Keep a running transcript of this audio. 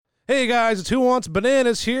Hey guys, it's Who Wants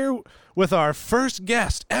Bananas here with our first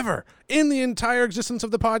guest ever in the entire existence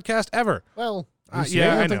of the podcast ever. Well, I don't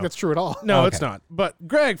think know. that's true at all. No, Okay. it's not. But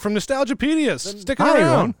Greg from Nostalgipedias, sticking hi, around.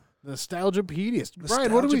 everyone. Nostalgipedia.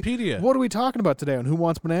 Brian, what Nostalgipedia. are we talking about today on Who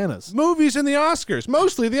Wants Bananas? Movies and the Oscars,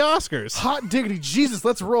 mostly the Oscars. Hot diggity Jesus,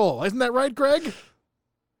 let's roll. Isn't that right, Greg?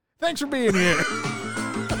 Thanks for being here.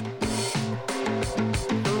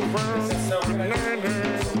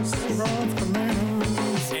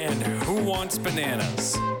 And who wants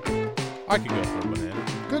bananas? I could go for a banana.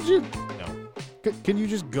 Could you? No. Can you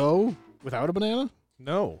just go without a banana?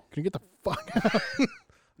 No. Can you get the fuck out?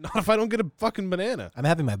 Not if I don't get a fucking banana. I'm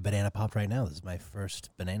having my banana popped right now. This is my first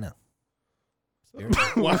banana.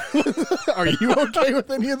 Are you okay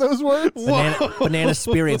with any of those words? Banana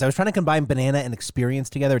experience. I was trying to combine banana and experience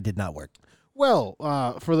together. It did not work. Well,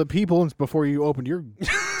 for the people, before you opened your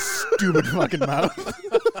stupid fucking mouth,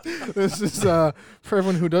 this is for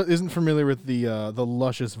everyone who isn't familiar with the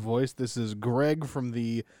luscious voice. This is Greg from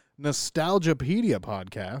the Nostalgipedia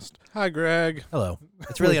podcast. Hi, Greg. Hello.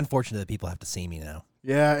 It's really unfortunate that people have to see me now.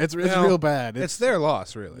 Yeah, it's Well, real bad. It's their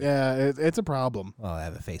loss, really. Yeah, it's a problem. Well, I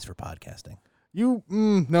have a face for podcasting. You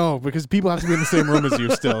no, because people have to be in the same room as you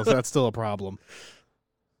still, so that's still a problem.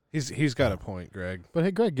 He's got a point, Greg. But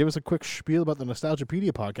hey, Greg, give us a quick spiel about the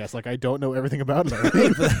Nostalgipedia podcast. Like I don't know everything about it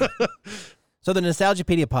already. So the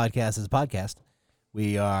Nostalgipedia podcast is a podcast.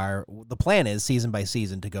 The plan is season by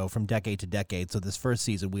season to go from decade to decade. So this first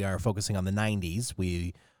season, we are focusing on the 90s.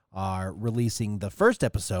 We are releasing the first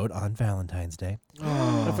episode on Valentine's Day.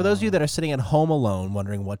 But for those of you that are sitting at home alone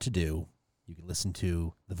wondering what to do, you can listen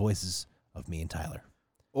to the voices of me and Tyler.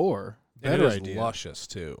 Or And better it is idea. luscious,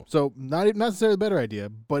 too. So not necessarily a better idea,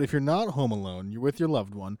 but if you're not home alone, you're with your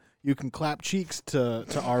loved one, you can clap cheeks to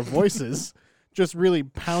our voices. Just really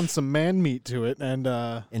pound some man meat to it, and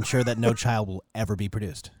Ensure that no child will ever be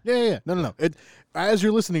produced. yeah. No. As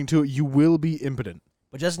you're listening to it, you will be impotent.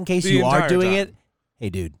 But just in case The you are entire doing time. it, hey,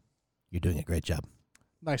 dude, you're doing a great job.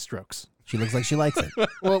 Nice strokes. She looks like she likes it.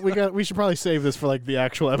 Well, we should probably save this for like the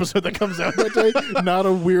actual episode that comes out that day, not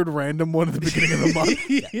a weird random one at the beginning of the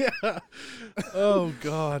month. Yeah. Oh,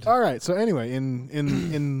 God. All right. So anyway,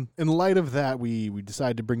 in light of that, we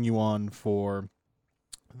decided to bring you on for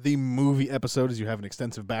the movie episode, as you have an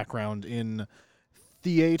extensive background in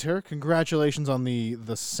theater. Congratulations on the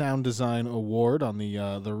sound design award on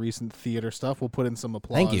the recent theater stuff. We'll put in some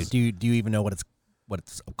applause. Thank you. Do you even know what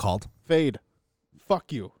it's called? Fade.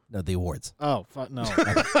 Fuck you. No, the awards. Oh, no.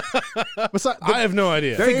 Besides, I have no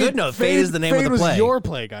idea. Very good. No, Fade is the name of the was play. your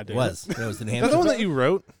play, goddamn. It was the New Is that Hampshire. the one that you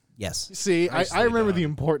wrote? Yes, See, Nicely I remember done. the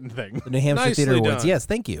important thing. the New Hampshire Nicely Theater Awards. done. Yes,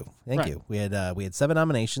 thank you. Right. We had 7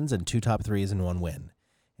 nominations and 2 top 3s and 1 win,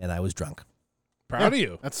 and I was drunk Proud of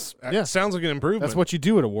you. That's That sounds like an improvement. That's what you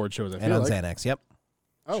do at award shows. I and feel on like. Xanax. Yep.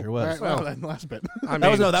 Oh, Sure was. all right, well, that last bit. I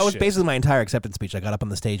That was mean, that was shit. basically my entire acceptance speech. I got up on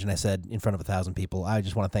the stage and I said in front of 1,000 people, I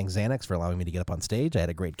just want to thank Xanax for allowing me to get up on stage. I had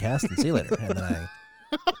a great cast and see you later.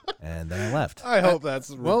 And then I left. I hope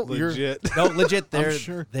that's well, you're- legit. No, legit. There,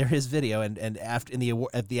 sure. there is video, and after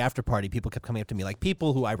at the after party, people kept coming up to me, like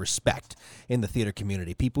people who I respect in the theater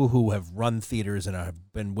community, people who have run theaters and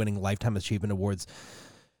have been winning lifetime achievement awards.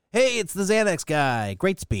 Hey, it's the Xanax guy.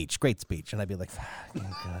 Great speech, and I'd be like,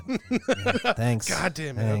 oh, God, yeah, thanks. God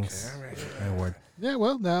damn it. Thanks. Okay, all right. My award. Yeah,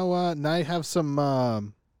 well, now you have some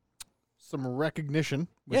recognition,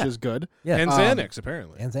 which Yeah. is good. Yeah, And Xanax,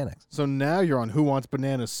 apparently. and Xanax. So now you're on Who Wants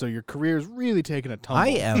Bananas, so your career's really taking a tumble. I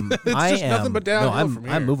am. It's I just am. nothing but downhill no, from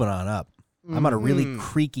here. I'm moving on up. I'm on a really Mm.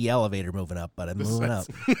 creaky elevator moving up, but I'm moving up.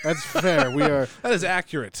 That's fair. We are That is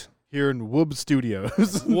accurate. here in Wub Studios.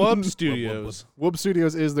 Wub Studios. Wub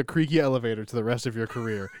Studios is the creaky elevator to the rest of your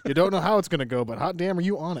career. You don't know how it's going to go, but hot damn, are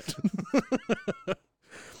you on it?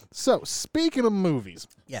 So, speaking of movies,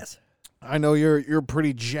 Yes. I know you're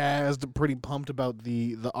pretty jazzed, pretty pumped about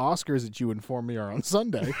the Oscars that you informed me are on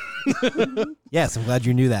Sunday. Yes, I'm glad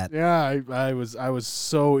you knew that. Yeah, I was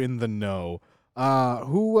so in the know.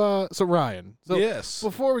 So Ryan. So Yes.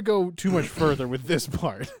 before we go too much further with this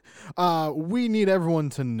part, we need everyone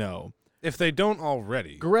to know If they don't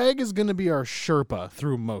already. Greg is going to be our Sherpa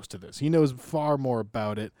through most of this. He knows far more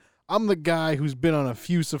about it. I'm the guy who's been on a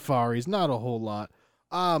few safaris, not a whole lot.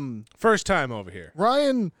 First time over here.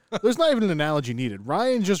 Ryan, there's not even an analogy needed.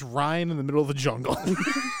 Ryan just Ryan in the middle of the jungle.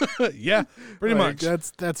 Yeah, pretty Like,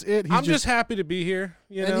 much. that's it. He's I'm just happy to be here.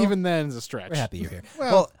 You and know? even then is a stretch. We're happy you're here.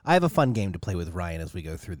 Well- Well, I have a fun game to play with Ryan as we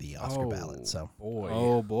go through the Oscar ballot. So boy.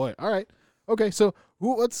 Oh boy. All right. Okay, so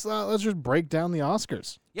let's just break down the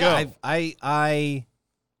Oscars. yeah, Go. I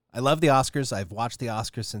love the Oscars. I've watched the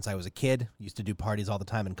Oscars since I was a kid. Used to do parties all the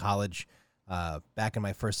time in college. Back in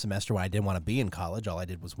my first semester when I didn't want to be in college, all I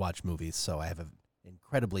did was watch movies. So I have an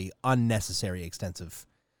incredibly unnecessary, extensive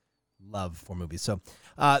love for movies. So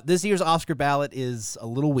this year's Oscar ballot is a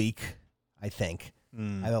little weak, I think.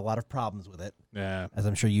 I have a lot of problems with it, Yeah. as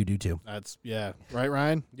I'm sure you do too. That's right,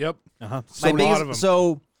 Ryan. Yep. Uh-huh. So a lot of them.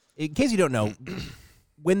 So, in case you don't know,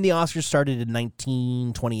 when the Oscars started in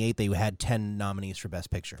 1928, they had 10 nominees for Best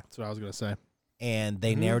Picture. That's what I was gonna say. And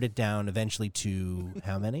they narrowed it down eventually to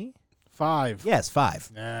how many? 5. Yes,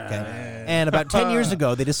 5. Okay. And about 10 years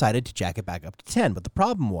ago, they decided to jack it back up to 10. But the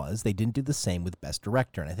problem was they didn't do the same with Best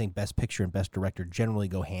Director. And I think Best Picture and Best Director generally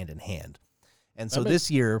go hand in hand. And so this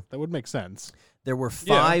year, That would make sense. there were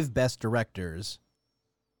 5 Best Directors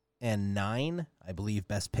and 9, I believe,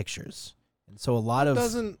 Best Pictures. And so a lot of...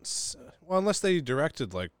 Well, unless they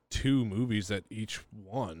directed like 2 movies that each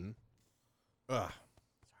won. Ugh.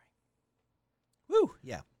 Woo,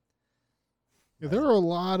 yeah. Yeah, there are a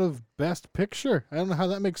lot of Best Picture. I don't know how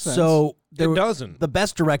that makes sense. So It doesn't. the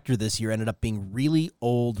Best Director this year ended up being really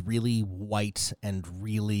old, really white, and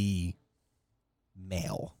really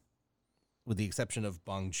male, with the exception of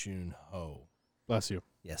Bong Joon-ho. Bless you.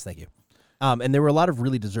 Yes, thank you. And there were a lot of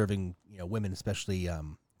really deserving, women, especially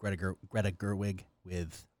Greta Gerwig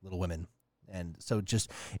with Little Women. And so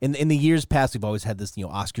just in the years past, we've always had this,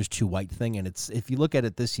 Oscars too white thing. And it's, if you look at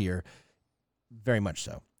it this year, very much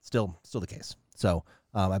so. Still the case. So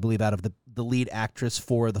I believe out of the lead actress,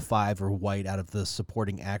 4 of the 5 are white. Out of the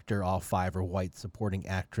supporting actor, all 5 are white. Supporting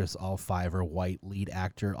actress, all 5 are white. Lead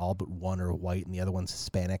actor, all but 1 are white, and the other one's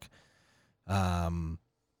Hispanic. And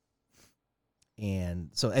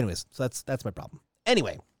so, anyways, so that's my problem.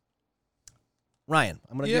 Anyway, Ryan,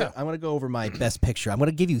 I'm gonna go over my Best Picture. I'm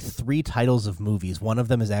gonna give you 3 titles of movies. One of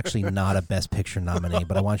them is actually not a Best Picture nominee,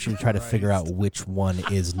 but I want you to try to figure out which one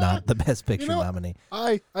is not the Best Picture nominee.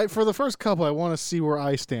 I for the first couple, I want to see where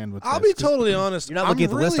I stand with I'll this. be totally honest. You're not looking at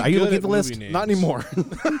the list? really Are you good looking at the list? movie names. Not anymore.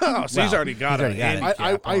 Oh, so he's already got it.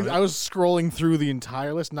 I was scrolling through the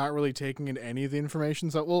entire list, not really taking in any of the information.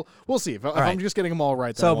 So we'll see. If right. I'm just getting them all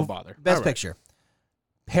right, then I won't bother. Best All right. Picture: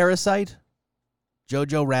 Parasite,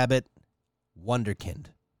 Jojo Rabbit, Wonderkind.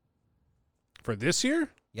 For this year?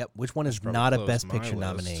 Yep. Which one is Probably not a close Best my Picture list.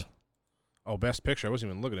 nominee? Oh, Best Picture. I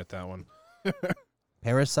wasn't even looking at that one.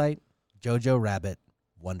 Parasite, Jojo Rabbit,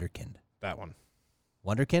 Wonderkind. That one.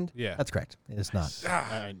 Wonderkind? Yeah. That's correct. It is not.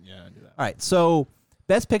 I knew that. All right. So,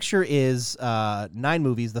 Best Picture is 9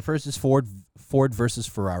 movies. The first is Ford versus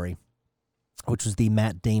Ferrari, which was the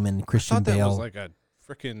Matt Damon, I Christian thought that Bale. was like a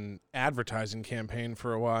freaking advertising campaign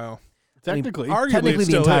for a while. Technically, Arguably, Technically, it the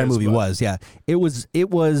still entire is, movie but- was, yeah. It was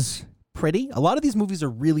pretty. A lot of these movies are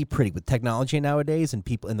really pretty with technology nowadays and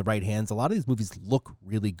people in the right hands. A lot of these movies look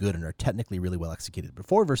really good and are technically really well executed. But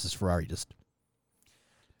Ford versus Ferrari just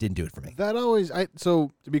didn't do it for me. that always.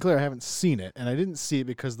 So to be clear, I haven't seen it, and I didn't see it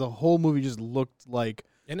because the whole movie just looked like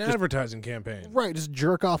An advertising campaign. just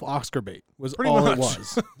jerk off Oscar bait was Pretty all much. it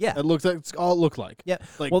was. Yeah. It's all it looked like. Yeah.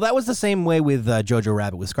 Like- Well, that was the same way with Jojo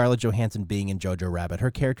Rabbit, with Scarlett Johansson being in Jojo Rabbit. Her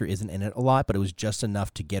character isn't in it a lot, but it was just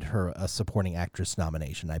enough to get her a supporting actress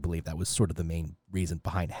nomination. I believe that was sort of the main reason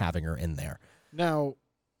behind having her in there. Now,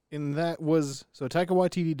 Taika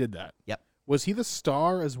Waititi did that. Yep. Was he the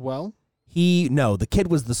star as well? No, the kid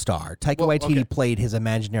was the star. Taika Well, Waititi okay. played his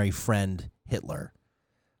imaginary friend Hitler.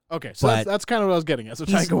 Okay, so But that's kind of what I was getting at. So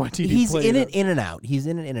Taika Waititi he's played in it in and out. He's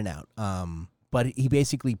in it in and out. But he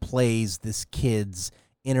basically plays this kid's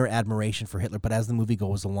inner admiration for Hitler. But as the movie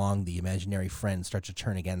goes along, the imaginary friend starts to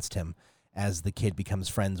turn against him as the kid becomes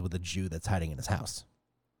friends with a Jew that's hiding in his house.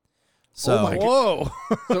 So, Oh my Whoa.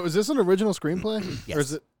 So is this an original screenplay? Yes. Or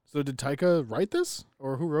is it? So did Taika write this,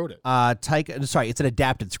 or who wrote it? it's an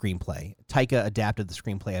adapted screenplay. Taika adapted the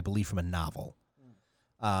screenplay, I believe, from a novel.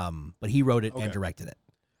 But he wrote it and Okay. directed it.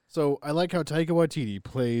 So I like how Taika Waititi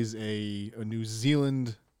plays a New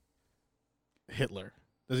Zealand Hitler.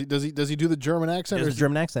 Does he do the German accent? There's or a is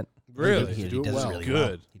German accent. Really? He Does he do it does well? it really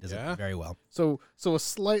Good. well. He does Yeah? it very well. so a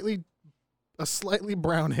slightly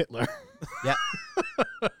brown Hitler. Yeah.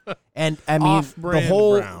 And I mean Off-brand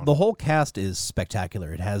brown. the whole cast is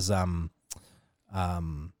spectacular. It has so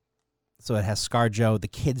it has ScarJo. The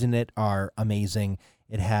kids in it are amazing.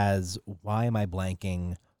 It has, why am I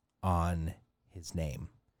blanking on his name?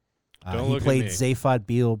 Don't He look at played me. Zaphod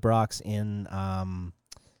Beelbrox in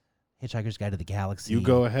Hitchhiker's Guide to the Galaxy. You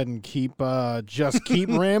go ahead and keep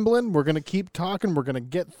rambling. We're going to keep talking. We're going to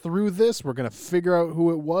get through this. We're going to figure out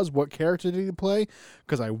who it was, what character did he play,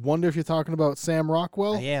 because I wonder if you're talking about Sam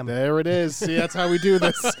Rockwell. I am. There it is. See, that's how we do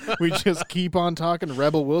this. We just keep on talking.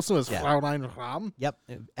 Rebel Wilson was Fraulein Ram. Yep,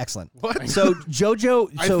 excellent. What? So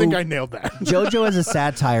JoJo... I think I nailed that. JoJo as a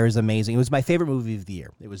satire is amazing. It was my favorite movie of the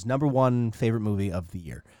year. It was #1 favorite movie of the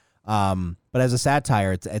year. But as a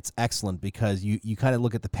satire, it's excellent because you kind of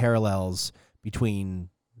look at the parallels between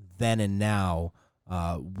then and now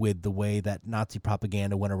with the way that Nazi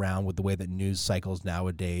propaganda went around, with the way that news cycles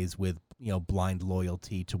nowadays, with blind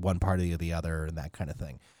loyalty to one party or the other and that kind of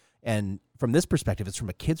thing. And from this perspective, it's from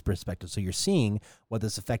a kid's perspective. So you're seeing what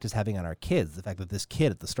this effect is having on our kids. The fact that this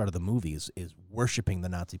kid at the start of the movie is worshiping the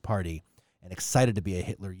Nazi party and excited to be a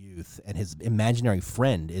Hitler Youth, and his imaginary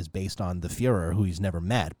friend is based on the Fuhrer, who he's never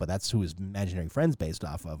met, but that's who his imaginary friend's based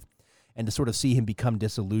off of. And to sort of see him become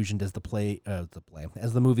disillusioned as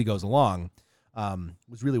the movie goes along,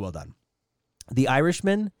 was really well done. The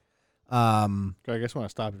Irishman. I guess I want to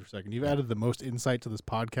stop you for a second. You've added the most insight to this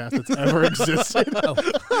podcast that's ever existed. Oh,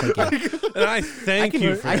 thank you. And I thank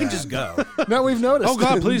you for I can that. just go. No, we've noticed. Oh,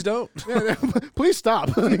 God, please don't. Please stop.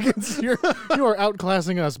 You are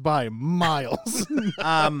outclassing us by miles. You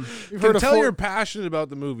can tell you're passionate about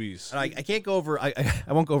the movies. I can't go over. I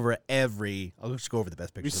won't go over every. I'll just go over the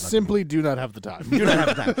best We pictures. simply do not have the time. do not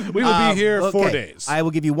have the time. We will be here 4 okay. days. I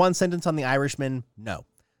will give you one sentence on The Irishman. No.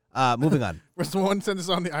 Moving on. Where's the one sentence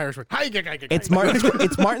on the Irishman? It's Martin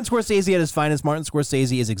Scorsese at his finest. Martin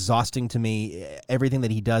Scorsese is exhausting to me. Everything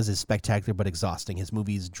that he does is spectacular but exhausting. His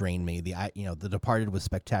movies drain me. The Departed was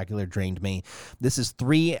spectacular, drained me. This is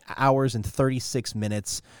 3 hours and 36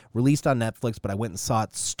 minutes, released on Netflix, but I went and saw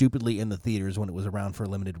it stupidly in the theaters when it was around for a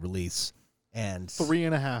limited release. And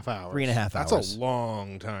 3.5 hours. 3.5 hours. That's a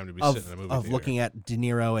long time to be sitting in a movie of theater. looking at De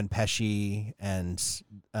Niro and Pesci and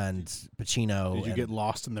Pacino. Did you and- get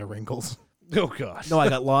lost in their wrinkles? Oh, gosh. No, I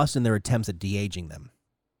got lost in their attempts at de-aging them.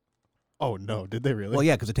 Oh, no. Did they really? Well,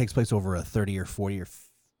 yeah, because it takes place over a 30 or 40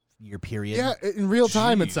 year period. Yeah, in real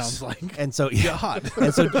time, it Jeez. sounds like. And so, God.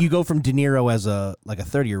 and so you go from De Niro as a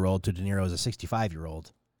 30-year-old to De Niro as a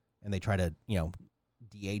 65-year-old, and they try to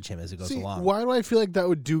de-age him as it goes See, along. why do I feel like that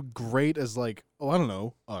would do great as I don't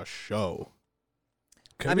know, a show?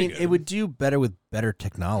 Could I be mean, good. it would do better with better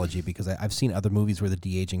technology because I've seen other movies where the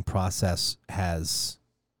de-aging process has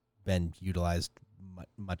been utilized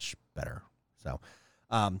much better. So,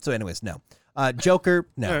 anyways, no. Joker,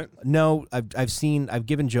 no, All right. no. I've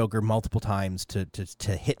given Joker multiple times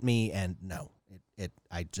to hit me, and no,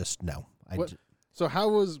 I just no. What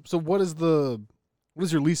what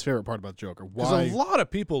is your least favorite part about Joker? Because Why? a lot of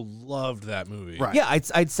people loved that movie. Right. Yeah,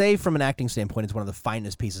 I'd say from an acting standpoint, it's one of the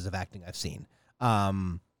finest pieces of acting I've seen.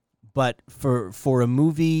 But for a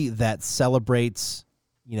movie that celebrates,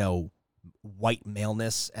 white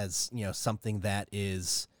maleness as something that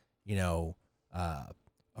is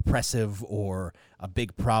oppressive or a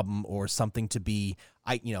big problem or something to be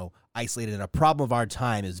isolated, and a problem of our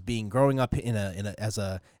time is growing up as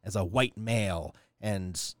a white male.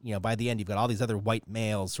 And, by the end, you've got all these other white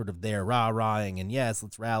males sort of there rah-rahing and yes,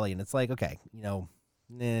 let's rally. And it's like, okay,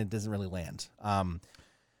 it doesn't really land.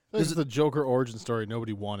 This is the Joker origin story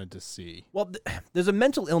nobody wanted to see. Well, there's a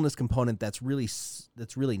mental illness component that's really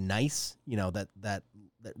nice. That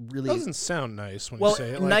really Doesn't sound nice when well you say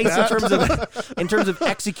it like nice that. in terms of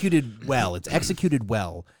executed well. It's executed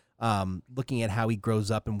well. Looking at how he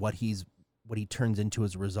grows up and what he turns into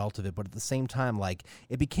as a result of it, but at the same time, like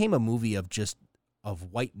it became a movie of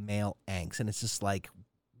white male angst, and it's just like,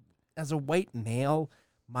 as a white male,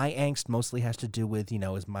 my angst mostly has to do with,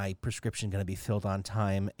 is my prescription going to be filled on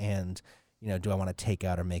time, and do I want to take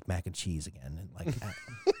out or make mac and cheese again? And like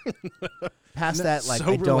past that, like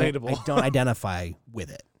so I relatable. don't identify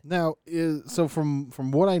with it. Now, so from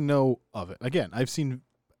what I know of it, again, I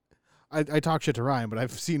talk shit to Ryan, but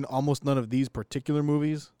I've seen almost none of these particular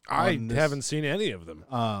movies. I haven't seen any of them.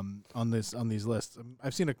 On these lists.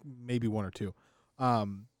 I've seen maybe one or two.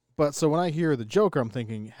 But so when I hear the Joker, I'm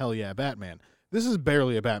thinking, hell yeah, Batman. This is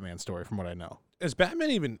barely a Batman story from what I know. Is Batman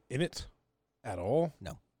even in it at all?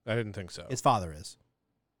 No. I didn't think so. His father is.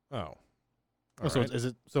 Oh. Oh, so Alright.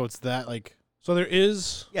 it's that like So there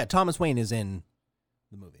is. Yeah, Thomas Wayne is in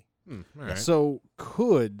the movie. All right. so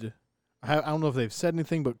I don't know if they've said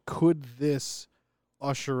anything, but could this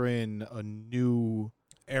usher in a new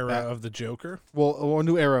Era of the Joker. a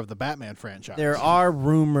new era of the Batman franchise? There are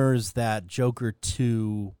rumors that Joker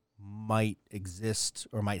 2 might exist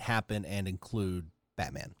or might happen and include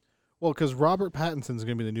Batman. Well, because Robert Pattinson's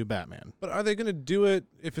going to be the new Batman. But are they going to do it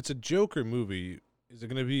if it's a Joker movie? is it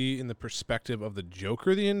going to be in the perspective of the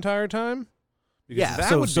Joker the entire time? Because Yeah, that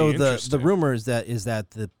so would be the interesting. rumor is that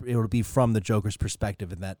it will be from the Joker's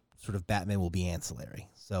perspective, and that sort of Batman will be ancillary.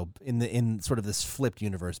 So in sort of this flipped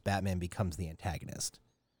universe, Batman becomes the antagonist.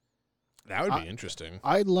 That would be interesting.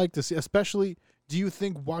 I'd like to see, especially, do you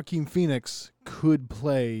think Joaquin Phoenix could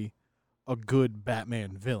play a good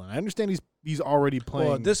Batman villain? I understand he's already playing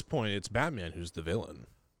Well, at this point, it's Batman who's the villain.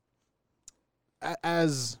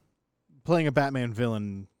 as playing a Batman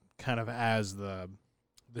villain, kind of as the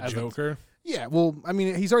as Joker. yeah. Well, I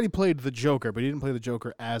mean, he's already played the Joker, but he didn't play the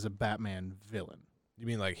Joker as a Batman villain. You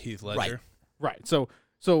mean like Heath Ledger? Right. So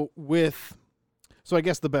I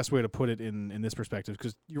guess the best way to put it in this perspective,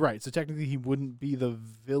 because you're right. So technically, he wouldn't be the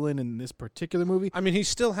villain in this particular movie. I mean, he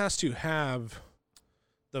still has to have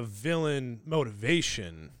the villain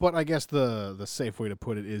motivation. But I guess the safe way to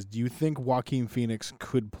put it is, do you think Joaquin Phoenix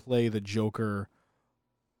could play the Joker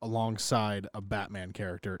alongside a Batman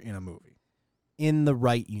character in a movie? In the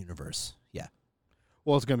right universe, yeah.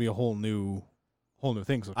 Well, it's going to be a whole new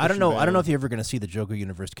thing. So I don't know. Christian I don't know Bale- if you're ever going to see the Joker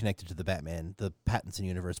universe connected to the Pattinson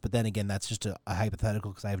universe. But then again, that's just a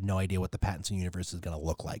hypothetical because I have no idea what the Pattinson universe is going to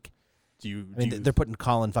look like. Do you? I mean, they're putting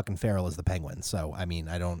Colin fucking Farrell as the Penguin, so I mean,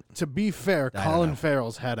 I don't. To be fair, I don't Colin know.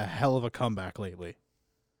 Farrell's had a hell of a comeback lately.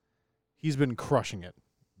 He's been crushing it.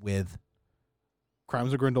 With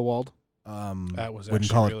Crimes of Grindelwald, That was wouldn't actually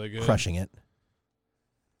call really it good. crushing it.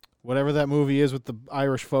 whatever that movie is with the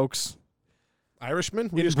Irish folks Irishman?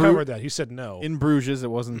 We In just Bru- covered that. He said no. in Bruges.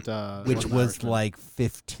 It wasn't. Which wasn't was Irishman. like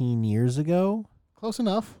 15 years ago. Close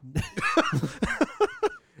enough.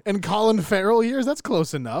 And Colin Farrell years, that's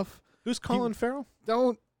close enough. Who's Colin Farrell?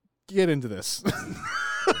 Don't get into this.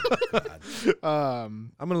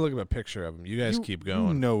 I'm going to look up a picture of him. You guys keep You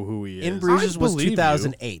going. know who he is. In Bruges was believe you.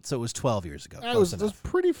 2008, so it was 12 years ago. That Close was enough.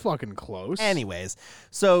 pretty fucking close. Anyways,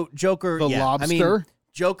 so Joker, The yeah, Lobster. I mean,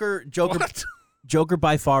 Joker, What? Joker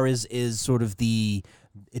by far is sort of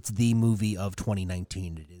it's the movie of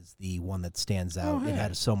 2019. It is the one that stands out. It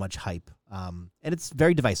had so much hype, and it's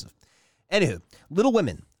very divisive. Anywho, Little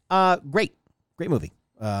Women, great movie.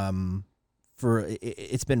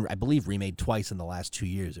 It's been, I believe, remade twice in the last 2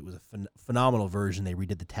 years. It was a phenomenal version. They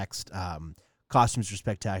redid the text. Costumes were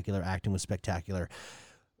spectacular. Acting was spectacular.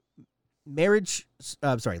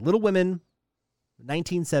 Little Women,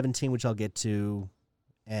 1917, which I'll get to,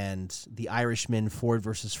 and The Irishman, Ford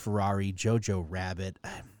versus Ferrari, Jojo Rabbit.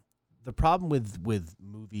 The problem with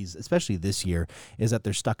movies, especially this year, is that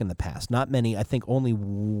they're stuck in the past. Not many. I think only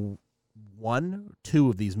one, two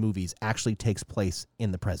of these movies actually takes place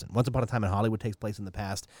in the present. Once Upon a Time in Hollywood takes place in the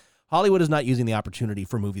past. Hollywood is not using the opportunity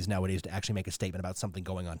for movies nowadays to actually make a statement about something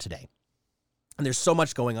going on today. And there's so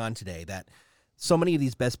much going on today that so many of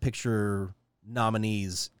these Best Picture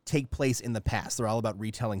nominees take place in the past. They're all about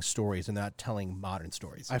retelling stories and not telling modern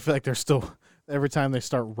stories. I feel like they're still, every time they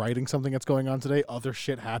start writing something that's going on today, other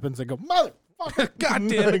shit happens. They go, motherfucker. God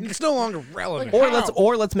damn it. It's no longer relevant.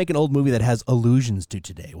 Or let's make an old movie that has allusions to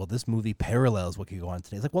today. Well, this movie parallels what could go on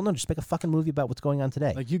today. It's like, well, no, just make a fucking movie about what's going on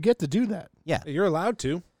today. Like, you get to do that. Yeah. You're allowed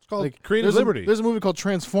to. It's called Like, creative liberty. There's a movie called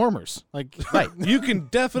Transformers. Like, Right. You can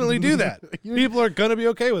definitely do that. People are going to be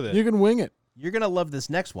okay with it. you can wing it. You're going to love this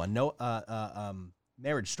next one.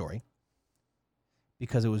 Marriage Story.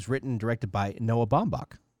 Because it was written and directed by Noah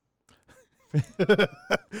Baumbach.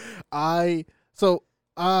 I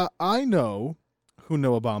know who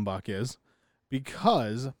Noah Baumbach is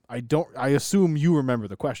because I assume you remember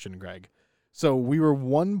the question, Greg. So we were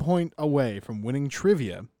 1 point away from winning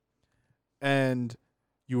trivia, and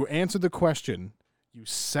you answered the question. You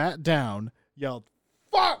sat down, yelled,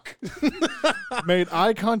 "Fuck!" made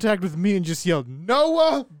eye contact with me, and just yelled,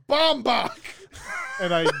 "Noah Baumbach!"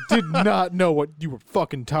 And I did not know what you were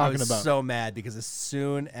fucking I talking was about. so mad because as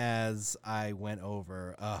soon as I went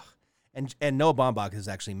over, and Noah Baumbach is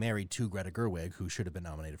actually married to Greta Gerwig, who should have been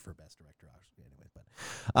nominated for Best Director, obviously. Anyway,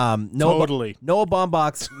 but Totally. Noah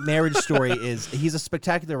Baumbach's Marriage Story he's a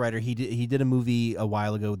spectacular writer. He did a movie a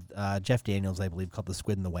while ago with Jeff Daniels, I believe, called The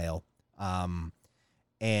Squid and the Whale.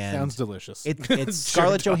 And Sounds delicious. it's Sure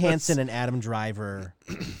Scarlett does. Johansson and Adam Driver.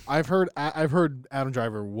 I've heard Adam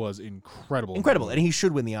Driver was incredible. Incredible, and he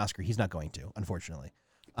should win the Oscar. He's not going to, unfortunately.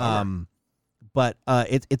 But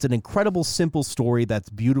it's an incredible, simple story that's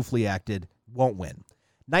beautifully acted. Won't win.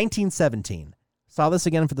 1917. Saw this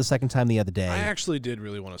again for the second time the other day. I actually did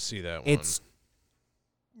really want to see that one. It's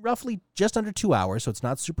roughly just under 2 hours, so it's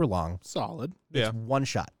not super long. Solid. yeah. It's one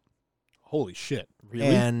shot, Holy shit. Really?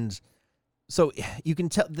 and so you can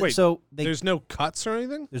tell. Wait, so There's no cuts or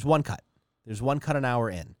anything? there's one cut. There's one cut an hour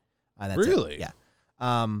in. And that's it. Really? Yeah.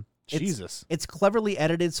 Jesus. It's cleverly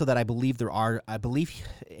edited so that I believe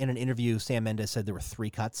in an interview, Sam Mendes said there were 3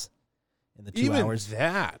 cuts in the 2 Even hours.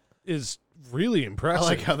 that is really I impressive.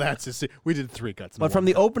 like how that's just, we did 3 cuts. But from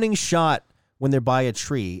the opening shot, when they're by a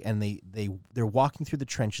tree and they're walking through the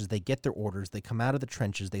trenches, they get their orders, they come out of the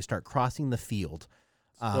trenches, they start crossing the field.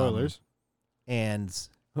 Spoilers. And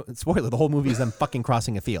spoiler, the whole movie is them fucking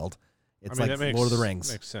crossing a field. It's I mean, like that Lord of the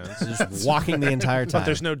Rings. Makes sense. They're just walking the entire time. But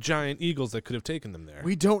there's no giant eagles that could have taken them there.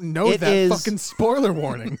 We don't know It that is- fucking spoiler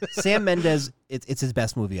warning. Sam Mendes, it's his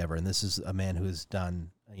best movie ever, and this is a man who has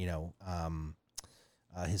done,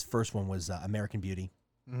 his first one was American Beauty,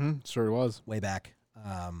 Mm-hmm. Sure was. way back.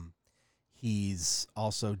 He's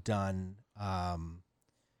also done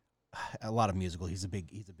a lot of musical. He's a big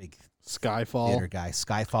Skyfall. theater guy.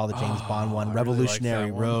 Skyfall, the James Bond one, I really like Revolutionary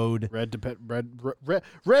that one. Road,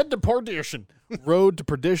 Red to Perdition. Road to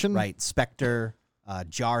Perdition. right? Spectre,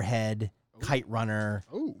 Jarhead, Kite Runner.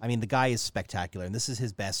 Oh. I mean, the guy is spectacular, and this is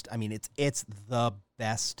his best. I mean, it's the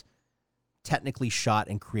best technically shot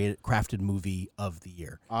and crafted movie of the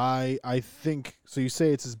year. I think so. You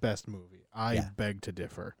say it's his best movie. I Yeah. beg to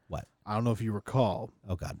differ. What? I don't know if you recall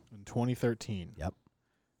Oh God. in 2013. Yep.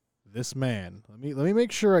 This man. Let me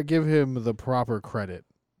make sure I give him the proper credit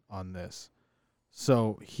on this.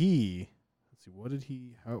 So let's see. What did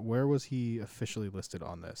he? Where was he officially listed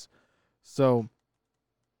on this? So.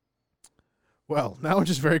 Well, now I'm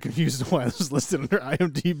just very confused why this was listed under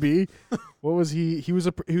IMDb. What was he? He was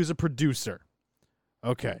a producer.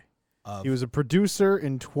 Okay. He was a producer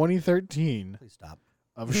in 2013 Please stop.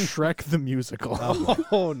 of Shrek the Musical.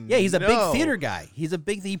 Oh, Yeah, he's a big no. theater guy.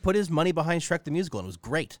 He put his money behind Shrek the Musical, and it was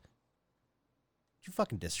great. You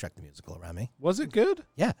fucking diss Shrek the Musical around me. Was it good?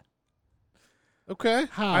 Yeah. Okay.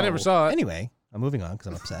 How? I never saw it. Anyway, I'm moving on because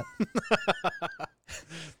I'm upset.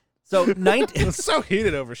 So, 19. It's so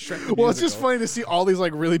heated over Shrek. The Well, it's just musical. funny to see all these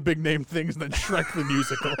like really big name things and then Shrek the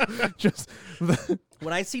Musical. Just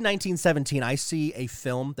When I see 1917, I see a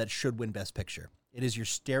film that should win Best Picture. It is your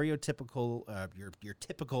stereotypical, your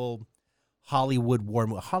typical Hollywood war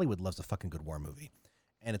movie. Hollywood loves a fucking good war movie,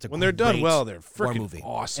 and it's a when they're done great well, they're war freaking movie.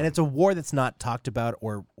 awesome. And it's a war that's not talked about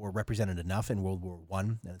or represented enough in World War I,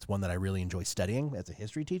 and it's one that I really enjoy studying as a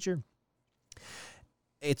history teacher.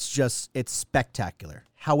 It's spectacular.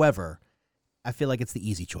 However, I feel like it's the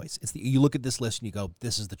easy choice. You look at this list and you go,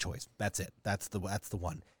 this is the choice. That's it. That's the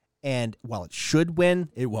one. And while it should win,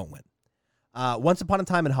 it won't win. Once Upon a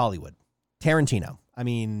Time in Hollywood, Tarantino. I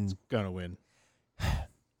mean, gonna win.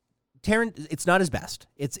 it's not his best.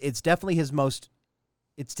 It's definitely his most.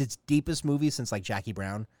 It's his deepest movie since like Jackie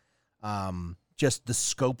Brown. Just the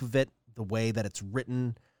scope of it, the way that it's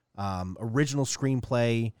written, original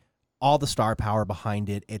screenplay, all the star power behind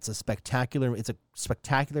it. It's a spectacular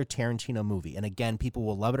Tarantino movie. And again, people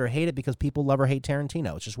will love it or hate it because people love or hate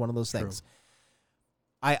Tarantino. It's just one of those things.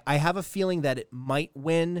 I have a feeling that it might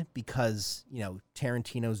win because,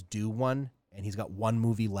 Tarantino's due one and he's got one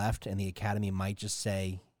movie left and the Academy might just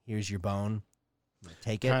say, here's your bone.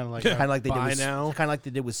 Take it. Kinda like Kind of like they did Bye with, now. kind of like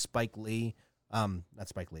they did with Spike Lee. Not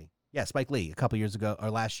Spike Lee. Yeah, Spike Lee a couple years ago or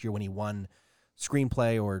last year when he won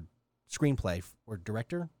screenplay or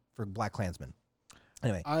director for Black Klansman.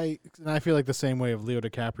 Anyway, I feel like the same way of Leo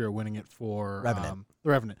DiCaprio winning it for Revenant. The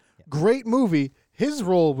Revenant. Yeah. Great movie. His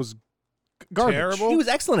role was garbage. Terrible. he was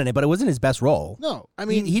excellent in it, but it wasn't his best role. No, I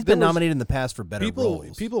mean he's there been was- nominated in the past for better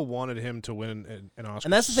roles. People wanted him to win an Oscar,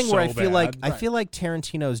 And that's the thing so where I feel like bad. I feel like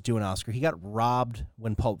Tarantino's due an Oscar. He got robbed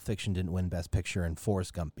when Pulp Fiction didn't win Best Picture and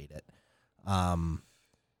Forrest Gump beat it.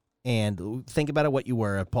 And think about it, what you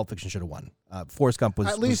were. Pulp Fiction should have won. Forrest Gump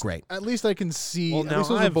was great. At least I can see. Well, at now least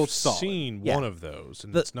those are I've both solid. seen Yeah. one of those,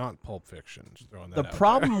 and The- it's not Pulp Fiction. Just throwing that The out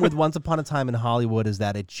problem there. with Once Upon a Time in Hollywood is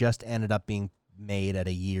that it just ended up being made at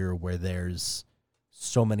a year where there's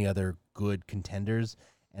so many other good contenders,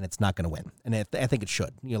 and it's not going to win. And I think it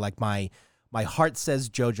should. Like my heart says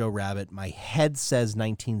Jojo Rabbit, my head says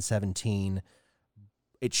 1917.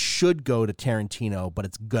 It should go to Tarantino, but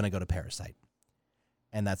it's going to go to Parasite,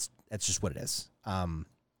 and that's just what it is. What was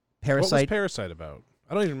Parasite. Parasite about?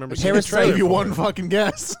 I don't even remember. Parasite- seeing the trailer You for one it. fucking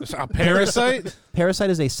guess. A Parasite. Parasite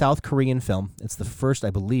is a South Korean film. It's the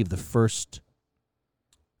first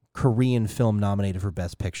Korean film nominated for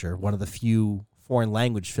Best Picture. One of the few foreign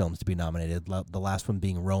language films to be nominated. The last one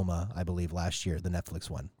being Roma, I believe, last year, the Netflix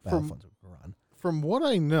one. Alfonso Cuarón. From what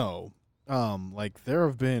I know, like there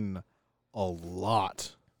have been a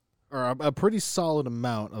lot, or a pretty solid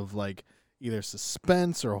amount of like either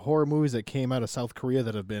suspense or horror movies that came out of South Korea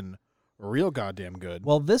that have been real goddamn good.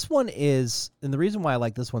 Well, this one is, and the reason why I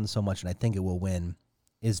like this one so much, and I think it will win,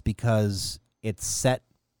 is because it's set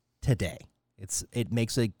today. It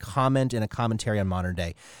makes a comment and a commentary on modern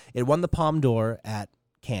day. It won the Palme d'Or at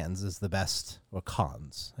Cannes as the best, or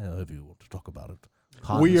Cannes, however you want to talk about it.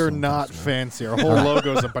 Cannes We is are so not personal. fancy. Our whole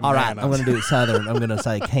logo's a banana. All right, I'm going to do it Southern. I'm going to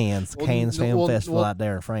say Cannes, Well, Cannes no, Film well, Festival well- out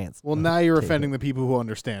there in France. Well, now you're Take it. offending the people who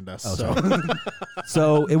understand us. Oh, so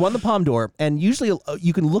So it won the Palme d'Or, and usually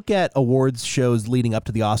you can look at awards shows leading up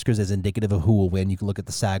to the Oscars as indicative of who will win. You can look at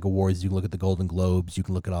the SAG Awards, you can look at the Golden Globes, you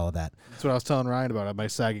can look at all of that. that's what I was telling Ryan about my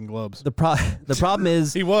sagging globes. The problem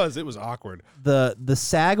is It was awkward. the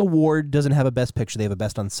SAG Award doesn't have a Best Picture; they have a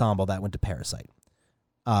Best Ensemble. That went to Parasite.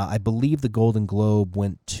 I believe the Golden Globe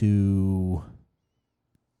went to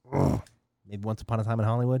maybe Once Upon a Time in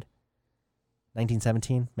Hollywood,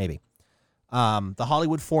 1917, maybe. The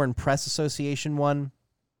Hollywood Foreign Press Association won.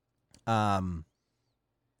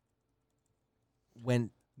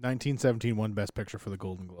 Went 1917 won Best Picture for the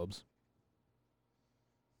Golden Globes.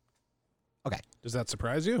 Does that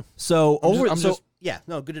surprise you? so I'm over. just- so yeah,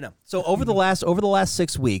 no, good to know. So over the last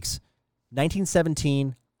 6 weeks,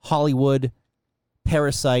 1917, Hollywood,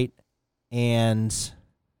 Parasite, and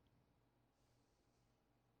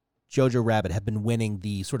Jojo Rabbit have been winning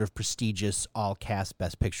the sort of prestigious all-cast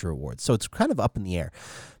Best Picture awards. So it's kind of up in the air.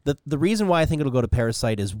 The reason why I think it'll go to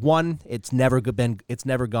Parasite is, one, it's never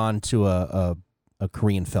gone to a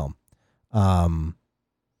Korean film,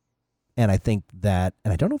 and I think that,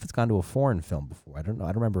 and I don't know if it's gone to a foreign film before. I don't know. I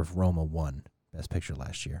don't remember if Roma won Best Picture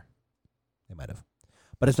last year. They might have,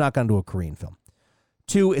 but it's not gone to a Korean film.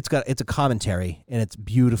 Two, it's a commentary, and it's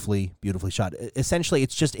beautifully shot. Essentially,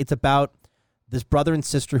 it's about this brother and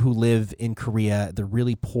sister who live in Korea. They're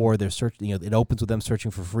really poor. They're searching. It opens with them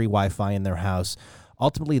searching for free Wi-Fi in their house.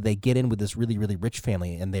 Ultimately, they get in with this really rich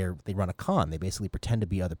family, and they run a con. They basically pretend to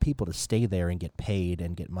be other people to stay there and get paid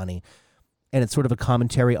and get money. And it's sort of a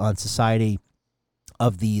commentary on society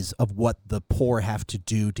of what the poor have to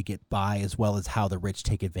do to get by, as well as how the rich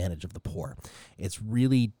take advantage of the poor. It's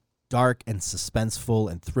really dark and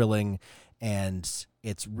suspenseful and thrilling, and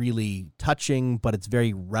it's really touching, but it's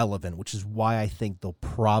very relevant, which is why I think they'll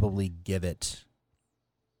probably give it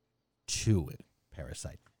to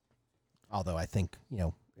Parasite. Although I think,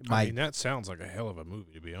 I mean, that sounds like a hell of a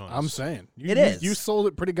movie, to be honest. I'm saying It is. You sold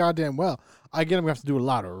it pretty goddamn well. Again, I'm gonna have to do a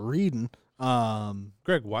lot of reading.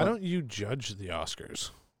 Greg, why don't you judge the Oscars?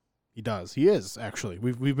 He does. He is actually.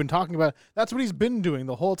 We've been talking about. That's what he's been doing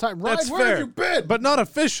the whole time. Ryan, That's where fair, have you been? but not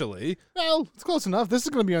officially. Well, it's close enough. This is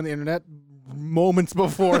going to be on the internet moments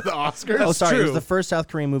before the Oscars. Oh, sorry. It true. was the first South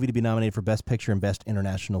Korean movie to be nominated for Best Picture and Best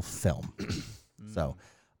International Film. So,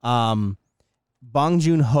 Bong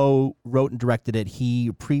Joon-ho wrote and directed it.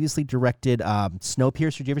 He previously directed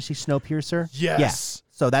Snowpiercer. Did you ever see Snowpiercer? Yes. Yeah.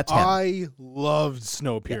 So that's him. I loved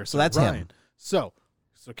Snowpiercer. Yeah, so that's Ryan. him. So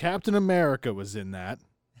Captain America was in that.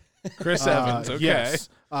 Chris Evans, okay. Yes.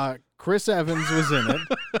 Chris Evans was in it.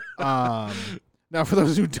 Now, for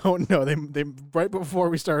those who don't know, they right before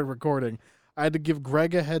we started recording, I had to give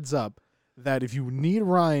Greg a heads up that if you need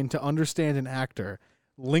Ryan to understand an actor,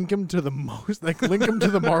 link him to the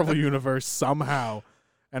Marvel universe somehow,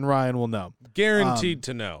 and Ryan will know. Guaranteed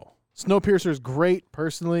to know. Snowpiercer is great.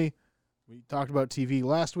 Personally, we talked about TV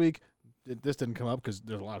last week. This didn't come up because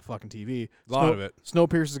there's a lot of fucking TV. A lot of it.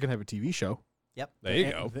 Snowpiercer is gonna have a TV show. Yep. There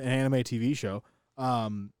you go. An anime TV show.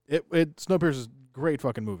 Snowpiercer is a great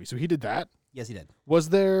fucking movie. So he did that. Yes, he did. Was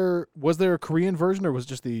there a Korean version or was it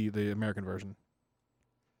just the American version?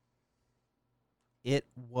 It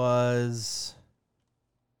was...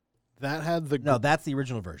 That had the No, that's the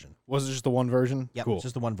original version. Was it just the one version? Yep, Cool. it's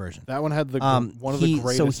just the one version. That one had the one of the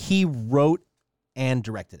greatest. So he wrote and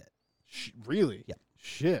directed it. Really? Yeah.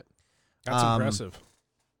 Shit. That's impressive.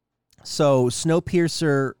 So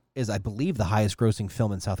Snowpiercer is, I believe, the highest grossing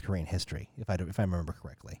film in South Korean history, if I remember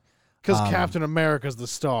correctly. Because Captain America's the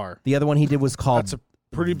star. The other one he did was called That's a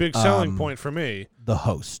pretty big selling point for me. The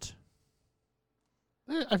Host.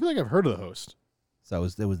 I feel like I've heard of The Host. So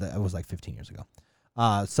it was like 15 years ago.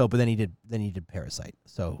 But then he did Parasite.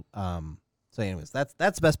 So anyways, that's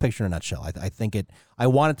the Best Picture in a nutshell. I think I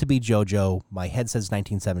want it to be JoJo. My head says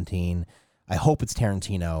 1917. I hope it's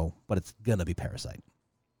Tarantino, but it's gonna be Parasite.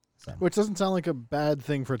 So. Which doesn't sound like a bad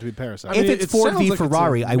thing for it to be Parasite. If it's it Ford sounds v like it's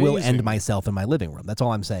Ferrari, I will amazing. end myself in my living room. That's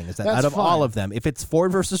all I'm saying. Is that That's out of fine. all of them, if it's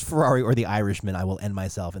Ford versus Ferrari or The Irishman, I will end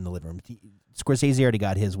myself in the living room. Scorsese already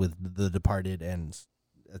got his with The Departed, and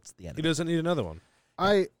that's the end. He of it. doesn't need another one.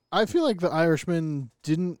 I feel like The Irishman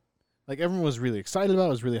didn't like everyone was really excited about it,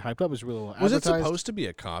 was really hyped up, it was really well Was it advertised. supposed to be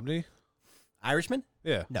a comedy? Irishman?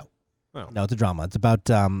 Yeah. No. Oh. No, it's a drama. It's about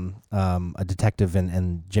a detective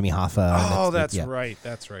and Jimmy Hoffa. and Oh, it's- that's yeah. right.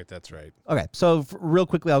 That's right. That's right. Okay, so real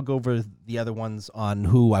quickly, I'll go over the other ones on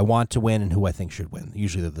who I want to win and who I think should win.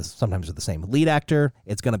 Usually, sometimes they're the same. Lead actor,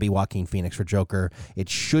 it's going to be Joaquin Phoenix for Joker. It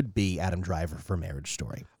should be Adam Driver for Marriage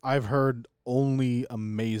Story. I've heard only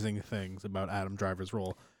amazing things about Adam Driver's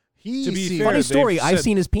role. He To be seems- fair, Funny they've story, I've said-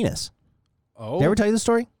 seen his penis. Oh, Did I ever tell you this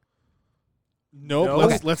story? Nope.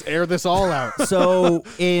 No. Let's air this all out. So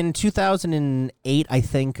in 2008, I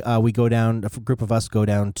think a group of us go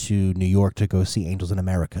down to New York to go see Angels in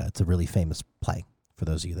America. It's a really famous play for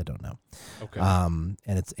those of you that don't know. okay. And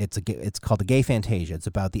it's called the Gay Fantasia. It's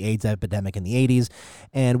about the AIDS epidemic in the 80s,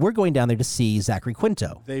 and we're going down there to see Zachary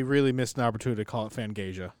Quinto. They really missed an opportunity to call it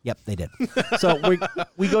Fangasia. Yep, they did. So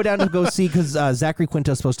we go down to go see because Zachary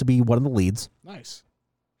Quinto is supposed to be one of the leads Nice.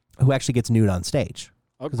 who actually gets nude on stage.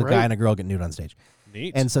 Oh, Because a great. guy and a girl get nude on stage.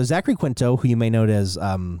 Neat. And so Zachary Quinto, who you may know as,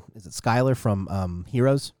 is it Skylar from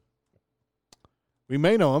Heroes We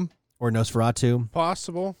may know him. or Nosferatu?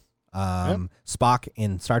 Possible. Spock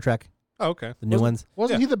in Star Trek, Oh, okay. the new ones.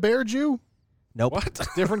 Wasn't he the bear Jew? Nope. What?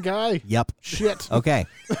 Different guy. Yep. Shit. Okay.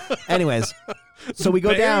 Anyways, so we go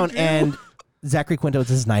Bear down Jew? and Zachary Quinto, it's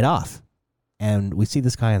his night off. And we see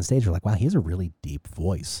this guy on stage. We're like, wow, he has a really deep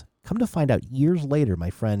voice. Come to find out, years later,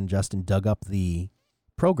 my friend Justin dug up the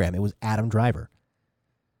program. It was Adam Driver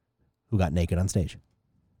who got naked on stage.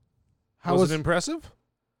 How was was it impressive?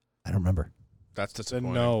 I don't remember. That's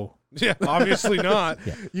disappointing. no? Yeah, obviously not.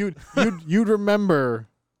 You'd remember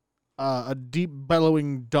a deep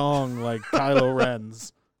bellowing dong like Kylo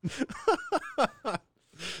Ren's.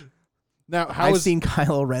 Now, how I've is seen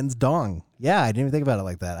Kylo Ren's dong. Yeah, I didn't even think about it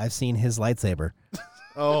like that. I've seen his lightsaber.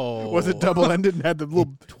 Oh, was it double ended and had the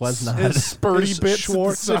little It was not. His spurty his bits?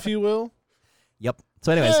 Schwartz, if you will. Yep.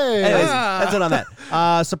 So anyways, Hey! that's it on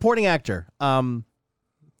that. Supporting actor.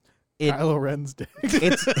 It, Kylo Ren's dick.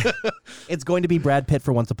 it's going to be Brad Pitt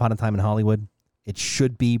for Once Upon a Time in Hollywood. It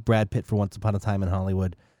should be Brad Pitt for Once Upon a Time in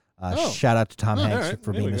Hollywood. Shout out to Tom Oh, Hanks all right.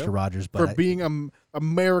 for There being we Mr. go. Rogers. But For being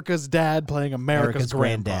America's dad playing America's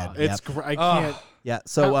grandpa. granddad, It's I can't. yeah,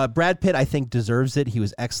 so Brad Pitt, I think, deserves it. He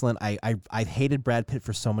was excellent. I've hated Brad Pitt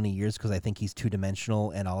for so many years because I think he's two-dimensional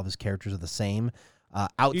and all of his characters are the same. He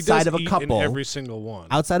Outside does of a eat couple, in every single one.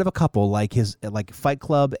 outside of a couple, like his Fight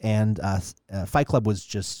Club and Fight Club was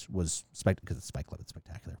because it's Fight Club, it's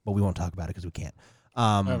spectacular. But we won't talk about it because we can't.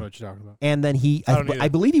 I don't know what you're talking about. And then I don't either. I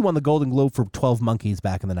believe he won the Golden Globe for 12 Monkeys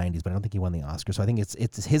back in the 90s, but I don't think he won the Oscar. So I think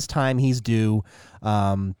it's his time. He's due.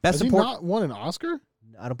 Best Has he support. not won an Oscar?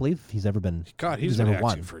 I don't believe he's ever been. God, he's never been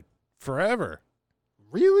won. acting for forever.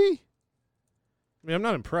 Really? I mean, I'm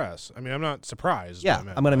not impressed. I mean, I'm not surprised. is Yeah,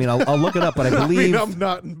 what I mean, I'll look it up, but I believe I'm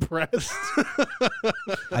not impressed.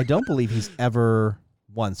 I don't believe he's ever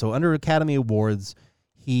won. So under Academy Awards,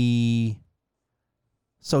 he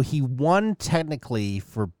won technically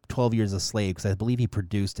for 12 Years a Slave because I believe he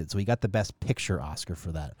produced it. So he got the Best Picture Oscar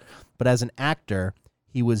for that. But as an actor,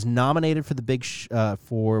 he was nominated for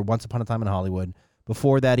for Once Upon a Time in Hollywood.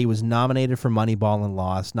 Before that, he was nominated for Moneyball and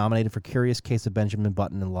lost, nominated for Curious Case of Benjamin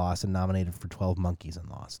Button and lost, and nominated for 12 Monkeys and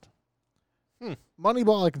lost.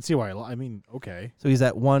 Moneyball, I can see why. I mean, okay. So he's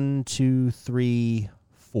at 1, 2, 3,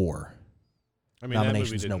 4 I mean, that movie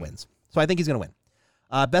nominations, no didn't- wins. So I think he's going to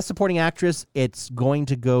win. Best Supporting Actress, it's going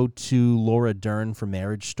to go to Laura Dern for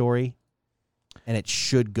Marriage Story, and it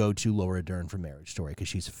should go to Laura Dern for Marriage Story because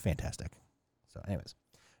she's fantastic. So anyways.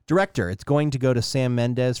 Director, it's going to go to Sam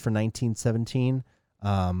Mendes for 1917.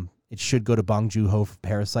 It should go to Bong Joon-ho for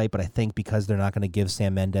Parasite, but I think because they're not going to give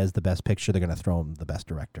Sam Mendes the Best Picture, they're going to throw him the Best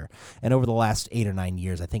Director. And over the last 8 or 9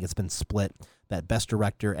 years, I think it's been split that Best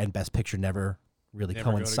Director and Best Picture never really Never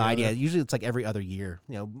go coincide. Yeah, together. usually it's like every other year.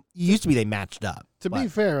 You know, it used to be they matched up. To be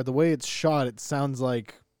fair, the way it's shot, it sounds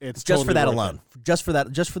like it's just for totally that worth alone,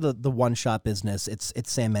 just for the one shot business, it's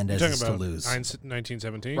Sam You're Mendes talking to about lose.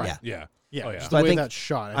 1917? Right. Yeah. Yeah, Oh, yeah. just So the I way think- that's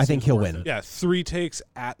shot. it I think seems he'll worth win. it. Yeah, 3 takes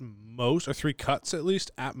at most, or 3 cuts at least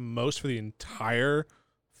at most for the entire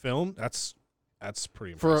film. That's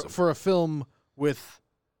pretty impressive. For a film with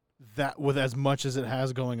as much as it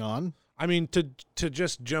has going on. I mean, to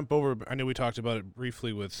just jump over. I know we talked about it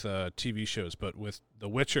briefly with TV shows, but with The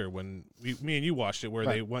Witcher, when me and you watched it, where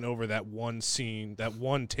Right. they went over that one scene, that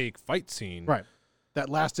one take fight scene. Right. That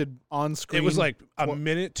lasted on screen. It was like a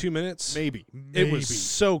minute, 2 minutes. maybe. It was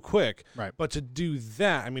so quick. Right. But to do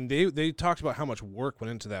that, I mean, they talked about how much work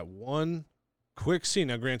went into that one quick scene.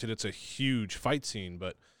 Now, granted, it's a huge fight scene,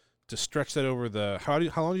 but to stretch that over how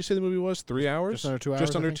long did you say the movie was? 3 hours? Just under 2 hours,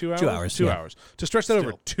 Just I under think. 2 hours? 2 hours, 2 yeah. hours. To stretch that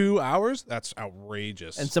over Still. 2 hours, that's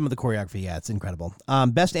outrageous. And some of the choreography, yeah, it's incredible.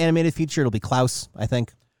 Best animated feature, it'll be Klaus, I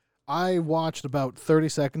think. I watched about 30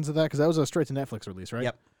 seconds of that because that was a straight to Netflix release, right?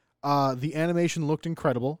 Yep. The animation looked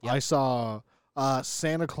incredible. Yep. I saw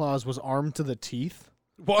Santa Claus was armed to the teeth.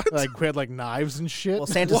 What? Like we had like knives and shit. Well,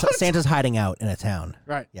 Santa's hiding out in a town.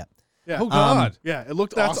 right. Yep. Yeah. Oh God. Yeah. It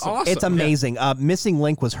looked That's awesome. awesome. It's amazing. Missing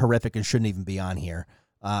Link was horrific and shouldn't even be on here.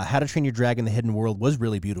 How to Train Your Dragon: The Hidden World was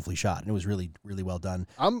really beautifully shot and it was really, really well done.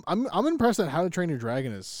 I'm impressed that How to Train Your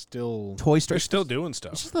Dragon is still. Toy Story. They're still doing It's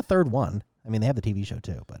stuff. just the third one. I mean, they have the TV show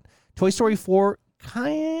too, but Toy Story 4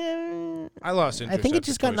 kind. I lost interest. I think it after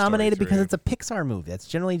just Toy got Story nominated 3. because it's a Pixar movie. That's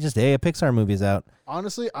generally just a Pixar movie's out.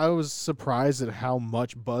 Honestly, I was surprised at how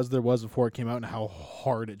much buzz there was before it came out and how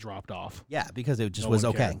hard it dropped off. Yeah, because it just No was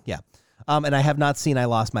one okay. cared. Yeah. And I have not seen I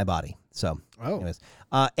Lost My Body. So, Oh. anyways.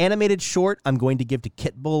 Animated short, I'm going to give to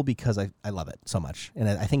Kit Bull because I love it so much. And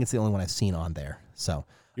I think it's the only one I've seen on there. So,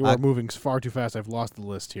 You are moving far too fast. I've lost the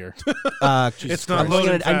list here. It's not I'm going,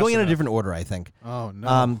 loading in I'm going in a fast different order, I think. Oh,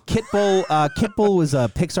 no. Kit Bull was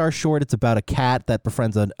a Pixar short. It's about a cat that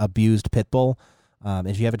befriends an abused pit bull.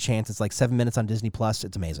 If you have a chance, it's like 7 minutes on Disney Plus.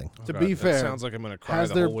 It's amazing. Oh, To God, be that fair, sounds like I'm going to cry has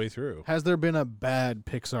the there- whole way through. Has there been a bad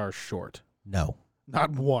Pixar short? No.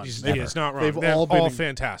 Not one. It's not wrong. They've They're all been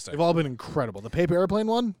fantastic. They've all been incredible. The Paper Airplane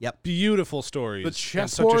one? Beautiful stories The in such a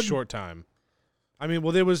chessboard? short time. I mean,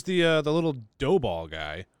 well, there was the little dough ball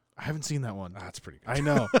guy. I haven't seen that one. That's pretty good. I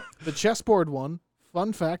know. The chessboard one,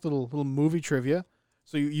 fun fact, little movie trivia.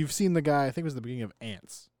 So you've seen the guy, I think it was the beginning of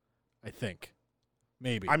Ants. I think.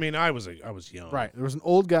 Maybe. I mean, I was young. Right. There was an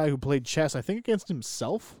old guy who played chess, I think against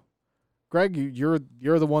himself. Greg, you're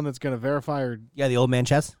the one that's going to verify or Yeah, the old man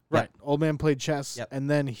chess. right. Old man played chess, Yep. and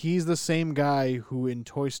then he's the same guy who in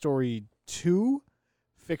Toy Story 2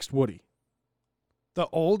 fixed Woody. The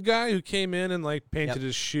old guy who came in and like painted Yep.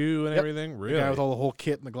 his shoe and Yep. everything. The Really? guy with all the whole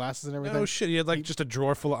kit and the glasses and everything. Oh shit! He had like just a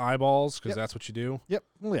drawer full of eyeballs because Yep. that's what you do. Yep.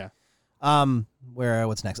 Well, yeah.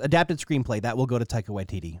 What's next? Adapted screenplay that will go to Taika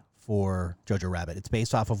Waititi for Jojo Rabbit. It's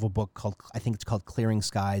based off of a book called Clearing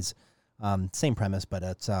Skies. Same premise, but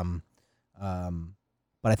it's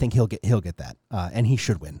but I think he'll get that, and he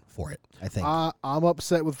should win for it. I think. I'm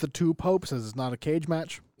upset with the two popes as it's not a cage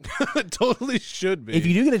match. It totally should be. If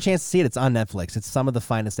you do get a chance to see it, it's on Netflix. It's some of the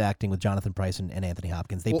finest acting with Jonathan Pryce and Anthony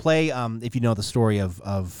Hopkins. They play, if you know the story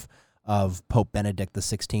of Pope Benedict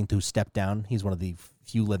XVI, who stepped down. He's one of the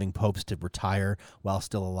few living popes to retire while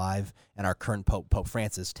still alive, and our current Pope, Pope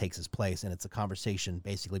Francis, takes his place, and it's a conversation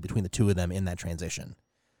basically between the two of them in that transition.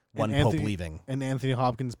 One And pope Anthony- leaving. And Anthony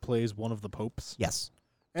Hopkins plays one of the popes. Yes.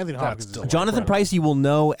 Anthony That's Hopkins is delightful. Jonathan incredible. Pryce you will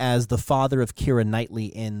know as the father of Keira Knightley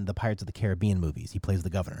in the Pirates of the Caribbean movies. He plays the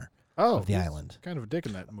governor of the he's island. Kind of a dick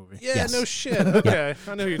in that movie. yeah, Yes. no shit. Okay,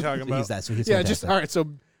 I know who you're talking So about. he's that. So he's Yeah, fantastic. just all right.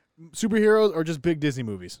 So superheroes or just big Disney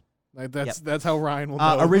movies? Like that's how Ryan will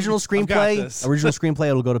know. Original got screenplay. this. Original screenplay.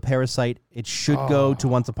 It'll go to Parasite. It should go to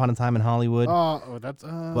Once Upon a Time in Hollywood, That's.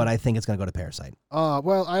 but I think it's going to go to Parasite.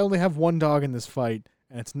 Well, I only have one dog in this fight,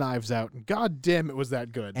 and it's Knives Out. And God damn, it was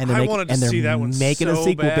that good. And I they're wanted to and they're see that one making a so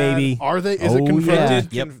sequel, bad. baby. Are they? Is it Oh,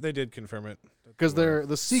 confirmed? yeah. They did confirm it. Because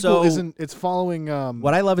the sequel So- isn't. It's following.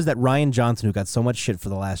 What I love is that Ryan Johnson, who got so much shit for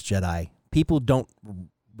The Last Jedi, people don't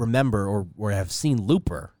remember or have seen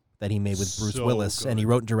Looper that he made with Bruce So Willis, and he good.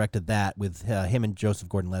 wrote and directed that with him and Joseph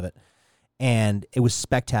Gordon-Levitt, and it was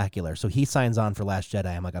spectacular. So he signs on for Last Jedi.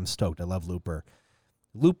 I'm like, I'm stoked. I love Looper.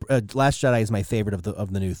 Last Jedi is my favorite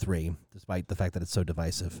of the new three, despite the fact that it's so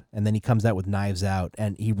divisive. And then he comes out with Knives Out,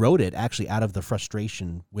 and he wrote it actually out of the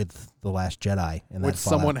frustration with The Last Jedi, and which that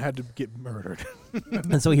fallout. someone had to get murdered.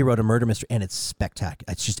 And so he wrote a murder mystery, and it's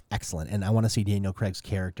spectacular. It's just excellent. And I want to see Daniel Craig's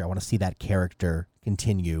character. I want to see that character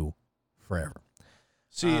continue forever.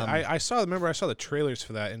 See, I saw the trailers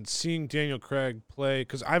for that, and seeing Daniel Craig play,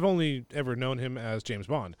 because I've only ever known him as James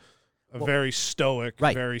Bond, a very stoic,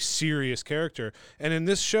 Right. very serious character. And in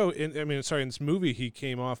this show, in this movie, he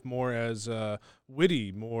came off more as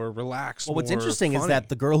witty, more relaxed. Well, what's more interesting is funny. that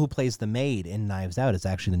the girl who plays the maid in Knives Out is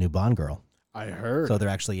actually the new Bond girl. I heard. So they're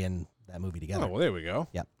actually in that movie together. Oh, well, there we go.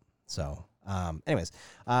 Yep. So, anyways,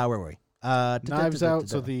 where were we? Knives Out,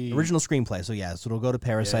 so the- original screenplay. So yeah, so it'll go to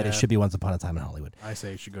Parasite. It Yeah. should be Once Upon a Time in Hollywood. I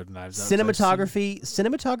say you should go to Knives Out.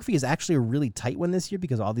 Cinematography is actually a really tight one this year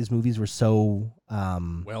because all these movies were so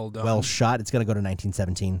Well done. well shot. It's going to go to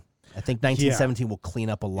 1917. I think 1917 will clean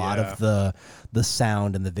up a lot Yeah. of the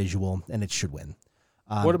sound and the visual, and it should win.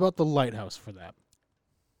 What about the Lighthouse for that?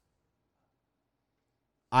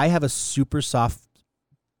 I have a super soft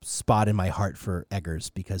spot in my heart for Eggers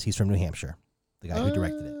because he's from New Hampshire, the guy who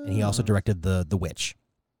directed it, and he also directed the Witch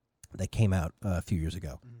that came out a few years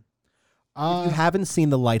ago. If you haven't seen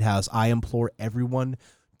The Lighthouse, I implore everyone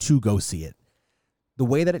to go see it. The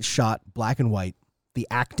way that it's shot, black and white, the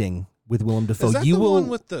acting, with Willem Dafoe. Is that you the will one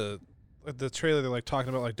with the trailer? They're like talking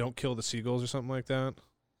about like don't kill the seagulls or something like that.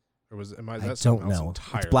 Or was am I? I That's don't something else know.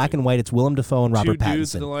 entirely. It's black and white. It's Willem Dafoe and Robert Two Pattinson.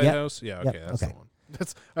 dudes in the Yep. lighthouse. Yeah, okay, Yep, that's okay. the one.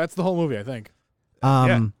 That's the whole movie, I think.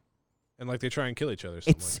 And like they try and kill each other. Or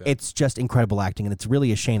something like that. It's just incredible acting, and it's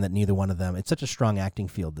really a shame that neither one of them. It's such a strong acting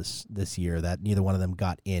field this year that neither one of them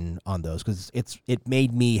got in on those because it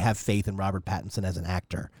made me have faith in Robert Pattinson as an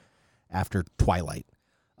actor after Twilight.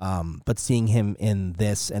 But seeing him in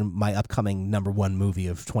this and my upcoming #1 movie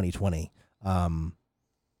of 2020,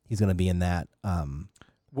 he's going to be in that.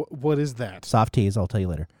 What is that? Soft tease, I'll tell you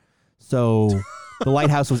later. So The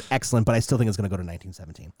Lighthouse was excellent, but I still think it's going to go to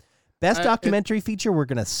 1917. Best documentary feature we're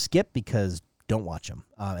going to skip because don't watch them.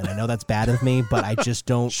 And I know that's bad of me, but I just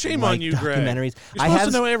don't Shame like on you, Greg. documentaries. You're supposed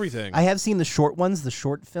to know everything. I have seen the short ones, the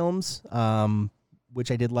short films, which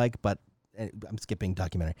I did like, but I'm skipping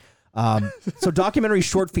documentary. So documentary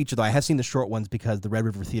short feature, though, I have seen the short ones because the Red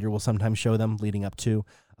River Theater will sometimes show them leading up to.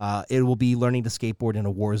 It will be Learning to Skateboard in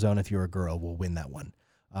a War Zone. If you're a girl, will win that one.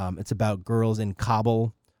 It's about girls in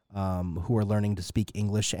Kabul who are learning to speak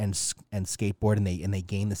English and skateboard, and they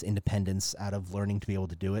gain this independence out of learning to be able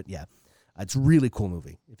to do it. Yeah, it's a really cool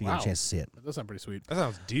movie if you get a chance to see it. That does sound pretty sweet. That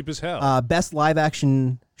sounds deep as hell. Best live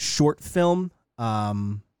action short film.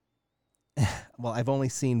 Well, I've only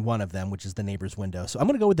seen one of them, which is The Neighbor's Window. So I'm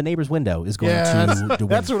going to go with The Neighbor's Window is going to win.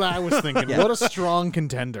 That's what I was thinking. Yeah. What a strong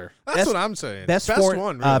contender. That's what I'm saying. Best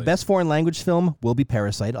one, really. best foreign language film will be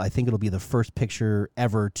Parasite. I think it'll be the first picture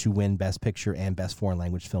ever to win Best Picture and Best Foreign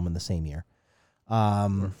Language Film in the same year.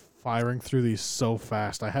 We're firing through these so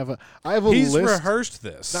fast. I have a He's list. rehearsed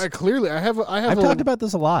this. I've talked about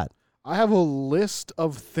this a lot. I have a list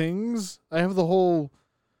of things. I have the whole.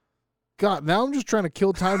 God, now I'm just trying to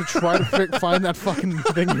kill time to try to find that fucking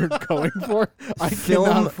thing you're going for. I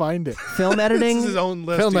cannot find it. Film editing. This is his own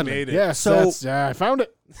list. Film He editing. made it. Yes, So- I found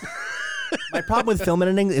it. My problem with film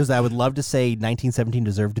editing is I would love to say 1917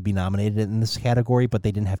 deserved to be nominated in this category, but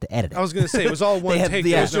they didn't have to edit it. I was going to say, it was all one They had- take.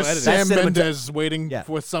 yeah. There was no Just editing. That's Sam cinemata- Mendes waiting Yeah.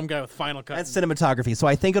 with some guy with Final Cut. That's cinematography. So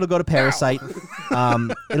I think it'll go to Parasite.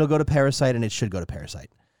 It'll go to Parasite, and it should go to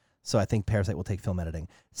Parasite. So I think Parasite will take film editing.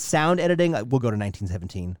 Sound editing will go to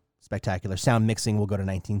 1917. Spectacular. Sound mixing will go to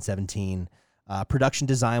 1917. Production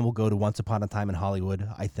design will go to Once Upon a Time in Hollywood,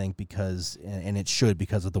 I think, because it should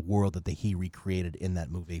because of the world that he recreated in that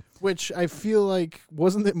movie. Which I feel like,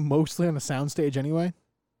 wasn't it mostly on a soundstage anyway?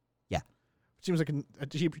 Yeah. Seems like a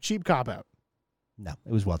cheap cop-out. No,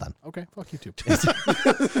 it was well done. Okay, fuck you too.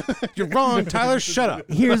 You're wrong, Tyler. Shut up.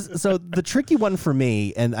 So the tricky one for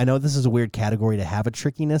me, and I know this is a weird category to have a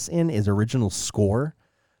trickiness in, is original score.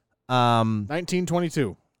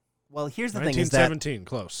 1922. Well, here's the thing: is that 1917,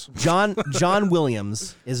 close. John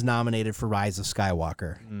Williams is nominated for Rise of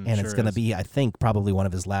Skywalker, and it's sure going to is. be, I think, probably one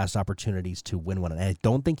of his last opportunities to win one. And I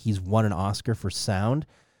don't think he's won an Oscar for sound,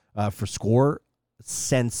 for score,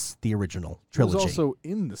 since the original He trilogy. was also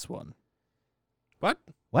in this one.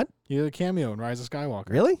 What? He had a cameo in Rise of Skywalker.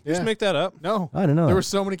 Really? Yeah. Just make that up. No. I don't know. There were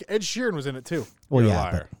so many. Ed Sheeran was in it too. well, You're a yeah,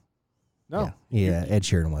 liar. No. yeah, Ed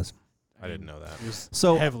Sheeran was. I didn't know that. It was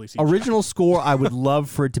So heavily CGI. original score, I would love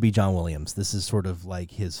for it to be John Williams. This is sort of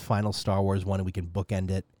like his final Star Wars one, and we can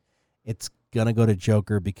bookend it. It's gonna go to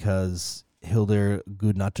Joker because Hildur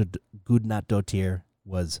Gudnadottir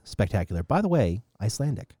was spectacular. By the way,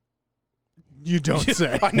 Icelandic. You don't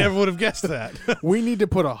say. I never would have guessed that. We need to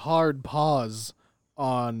put a hard pause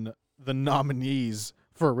on the nominees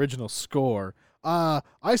for original score. I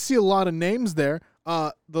see a lot of names there.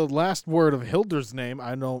 The last word of Hildur's name,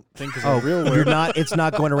 I don't think is a real You're word. not. It's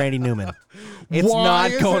not going to Randy Newman. It's Why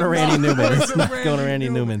not is going it to Randy not Newman. going It's to not Randy going to Randy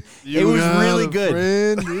Newman? Newman. You It was got really a good.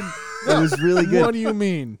 friend. It was really good. What do you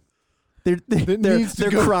mean? They're needs to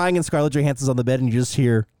they're go- crying, and Scarlett Johansson's on the bed, and you just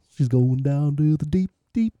hear she's going down to the deep,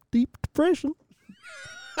 deep, deep depression.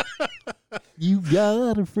 You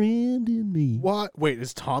got a friend in me. What? Wait,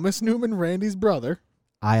 is Thomas Newman Randy's brother?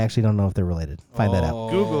 I actually don't know if they're related. Find that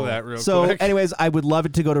out. Google that real So, quick. anyways, I would love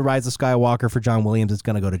it to go to Rise of Skywalker for John Williams. It's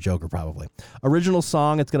going to go to Joker probably. Original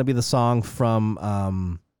song, it's going to be the song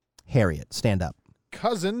from Harriet, Stand Up.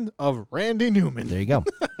 Cousin of Randy Newman. There you go.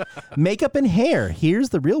 Makeup and hair. Here's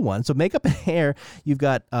the real one. So makeup and hair, you've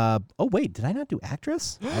got, oh, wait, did I not do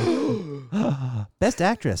actress? Best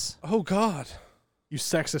actress. Oh, God. You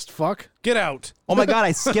sexist fuck. Get out. Oh, my God,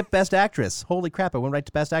 I skipped Best Actress. Holy crap, I went right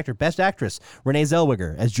to Best Actor. Best Actress, Renee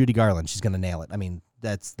Zellweger as Judy Garland. She's going to nail it. I mean,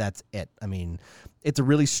 that's it. I mean, it's a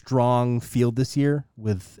really strong field this year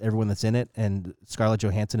with everyone that's in it, and Scarlett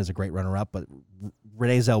Johansson is a great runner-up, but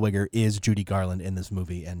Renee Zellweger is Judy Garland in this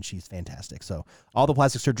movie, and she's fantastic. So all the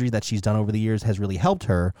plastic surgery that she's done over the years has really helped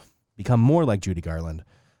her become more like Judy Garland,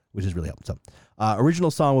 which has really helped. So Original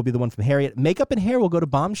song will be the one from Harriet. Makeup and hair will go to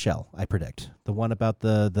Bombshell, I predict. The one about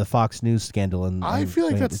the Fox News scandal. And I feel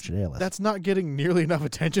like that's that's not getting nearly enough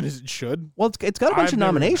attention as it should. Well, it's got a bunch I've of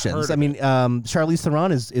never nominations. heard I of mean, Charlize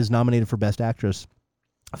Theron is nominated for Best Actress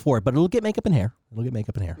for it, but it'll get makeup and hair. It'll get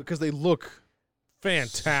makeup and hair. Because they look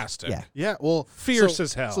Fantastic. Yeah. Yeah, well, Fierce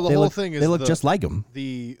as hell. So the They whole look, thing is they look just like him.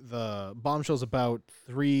 the Bombshell's about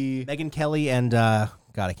 3. Megyn Kelly and God,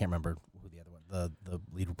 I can't remember who the other one, the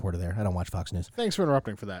lead reporter there. I don't watch Fox News. Thanks for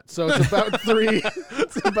interrupting for that. So it's about 3.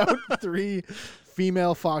 It's about 3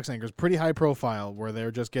 female Fox anchors, pretty high profile, where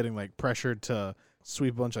they're just getting like pressured to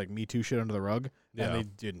sweep a bunch of like Me Too shit under the rug, Yeah. and they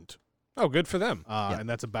didn't. Oh, good for them. And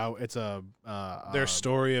that's about Their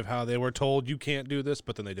story of how they were told you can't do this,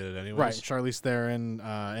 but then they did it anyways. right. Charlize Theron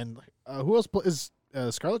and who else is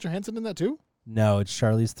Scarlett Johansson in that too? No, it's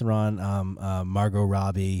Charlize Theron, Margot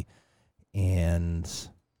Robbie, and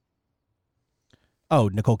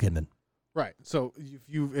Nicole Kidman. Right. So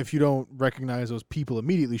if you don't recognize those people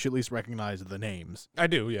immediately, you should at least recognize the names. I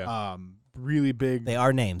do, yeah. Really big. They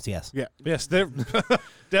are names, yes. Yeah. Yes, they're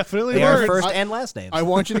definitely They are words. first and last names. I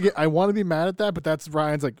want you to I want to be mad at that, but that's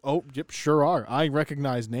Ryan's like, oh, yep, sure are. I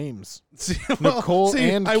recognize names. See, Nicole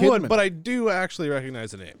and I would, Kidman. but I do actually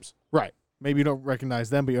recognize the names. Right. Maybe you don't recognize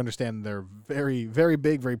them, but you understand they're very, very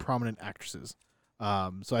big, very prominent actresses.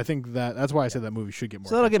 So I think that's why I said that movie should get more.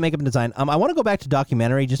 So that'll get makeup and design. I want to go back to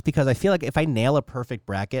documentary just because I feel like if I nail a perfect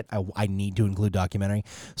bracket, I need to include documentary.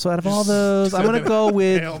 So out of all those, I'm going to go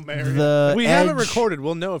with Hail Mary. the We edge, haven't recorded.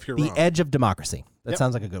 We'll know if you're The wrong. Edge of Democracy. That Yep.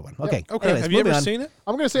 sounds like a good one. Okay. Okay. Anyways, Have you moving ever on. seen it?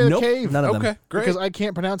 I'm going to say The Nope, Cave. none of them. Okay, great. Because I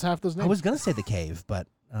can't pronounce half those names. I was going to say The Cave, but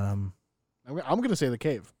I'm going to say The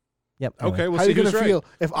Cave. yep. Anyway. Okay, we'll How are see you going who's to right. feel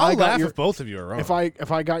if I'll I got laugh your if both of you are wrong. if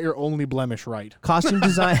I got your only blemish right? Costume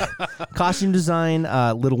design,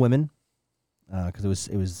 Little Women, because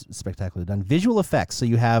it was spectacularly done. Visual effects. So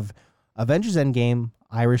you have Avengers Endgame,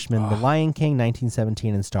 Irishman, The Lion King,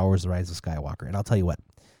 1917, and Star Wars: The Rise of Skywalker. And I'll tell you what,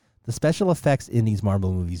 the special effects in these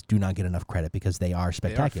Marvel movies do not get enough credit because they are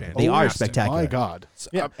spectacular. They are fantastic. spectacular. My God.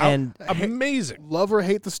 Yeah. And amazing. Love or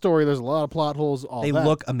hate the story. There's a lot of plot holes. All they that.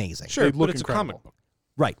 look amazing. Sure, They but look it's incredible. a comic book.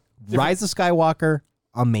 Right. Rise of Skywalker,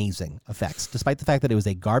 amazing effects, despite the fact that it was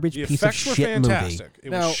a garbage The piece of effects were shit movie fantastic.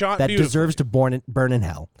 It Now, was shot that beautifully. deserves to burn in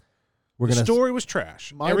hell. We're The gonna story was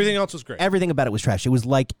trash. Everything else was great. everything about it was trash. It was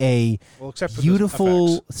like a Well, except for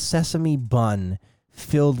beautiful the sesame bun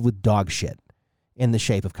filled with dog shit in the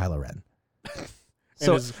shape of Kylo Ren.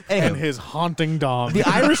 So and his haunting dog. the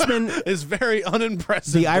Irishman, effects. Is very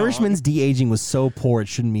unimpressive. the dog. Irishman's de-aging was so poor it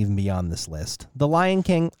shouldn't even be on this list. The Lion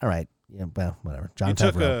King, all right, yeah, well, whatever. John You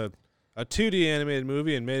took Favreau. a 2D animated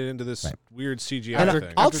movie and made it into this Right. weird CGI And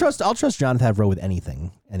thing. I'll trust John Favreau with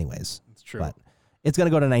anything, anyways. It's true. But it's going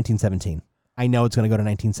to go to 1917. I know it's going to go to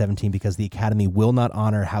 1917 because the Academy will not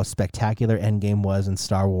honor how spectacular Endgame was in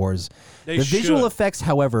Star Wars. They The visual should. effects,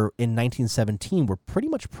 however, in 1917 were pretty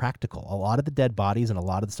much practical. A lot of the dead bodies and a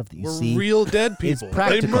lot of the stuff that you We're see. real dead is people. They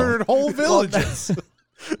practical. murdered whole Well, villages.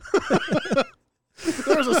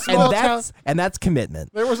 There was a small town. and that's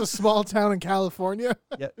commitment. There was a small town in California.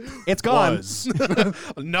 It's gone. Was.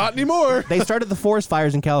 Not anymore. They started the forest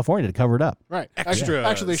fires in California to cover it up. Right. Extras.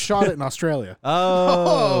 Actually, they shot it in Australia.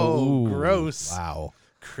 Oh, Ooh, gross. Wow.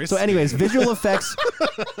 Crispy. So, anyways, visual effects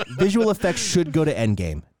should go to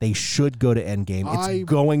Endgame. They should go to Endgame. It's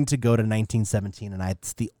going to go to 1917, and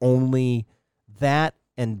it's the only that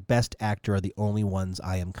and Best Actor are the only ones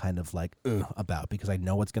I am kind of like about because I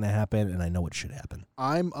know what's going to happen and I know what should happen.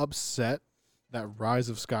 I'm upset that Rise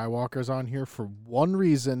of Skywalker's on here for one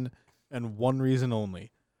reason and one reason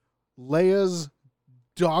only. Leia's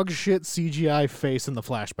dog shit CGI face in the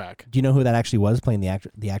flashback. Do you know who that actually was playing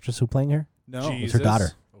the actress who playing her? No. It's her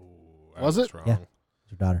daughter. Oh, I Was it? wrong. Yeah.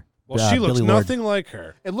 It's her daughter. Well, she looks Billie Lourd. nothing like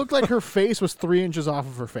her. It looked like her face was 3 inches off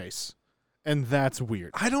of her face. And that's weird.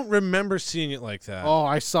 I don't remember seeing it like that. Oh,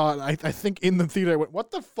 I saw it. I think in the theater I went, what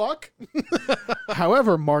the fuck?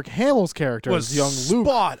 However, Mark Hamill's character was as young Luke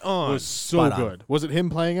spot on. was so Spot on. good. Was it him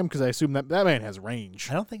playing him? Because I assume that man has range.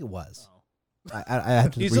 I don't think it was. I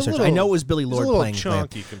have to He's a research. little- I know it was Billy He's a Lord little playing.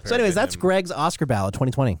 chunky compared So, anyways, to that's him. Greg's Oscar ballot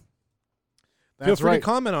 2020. Feel That's free right. to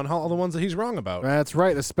comment on all the ones that he's wrong about. That's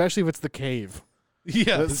right, especially if it's The Cave.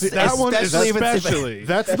 Yeah, That's- that one is especially if it's- especially.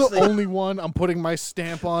 That's the only one I'm putting my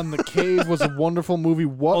stamp on. The Cave was a wonderful movie.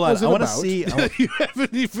 What Hold on, was it I want to about? see. You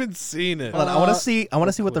haven't even seen it. Hold on, I want Uh, to see. I want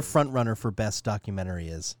to see what the front runner for best documentary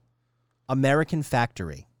is. American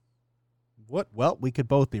Factory. What? Well, we could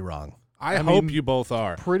both be wrong. I I hope mean, you both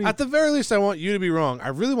are. pretty- At the very least, I want you to be wrong. I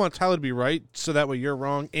really want Tyler to be right, so that way you're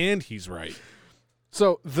wrong and he's right.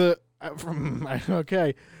 So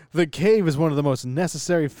okay, The Cave is one of the most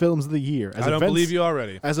necessary films of the year. I don't believe you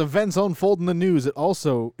already. As events unfold in the news, it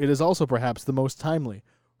is also perhaps the most timely.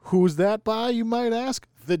 Who's that by, you might ask?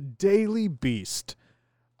 The Daily Beast.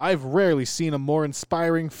 I've rarely seen a more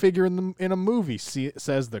inspiring figure in a movie,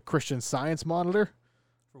 says the Christian Science Monitor.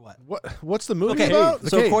 For what? What's the movie Okay, about?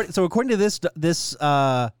 so according to this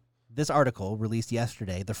article released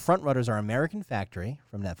yesterday, the frontrunners are American Factory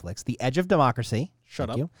from Netflix, The Edge of Democracy, Shut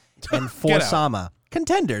thank up. you, and Forsama.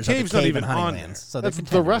 Contenders Cave's are the not Cave even and on Honeylands. there. So That's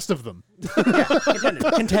they're the rest of them.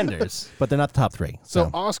 contenders, but they're not the top three. So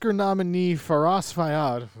Oscar nominee Faraz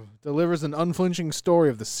Fayyad delivers an unflinching story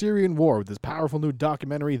of the Syrian war with his powerful new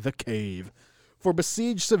documentary, The Cave. For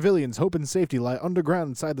besieged civilians, hope and safety lie underground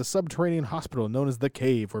inside the subterranean hospital known as The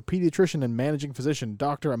Cave, where pediatrician and managing physician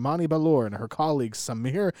Dr. Amani Balor and her colleagues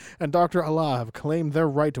Samir and Dr. Allah have claimed their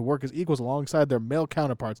right to work as equals alongside their male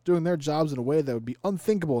counterparts, doing their jobs in a way that would be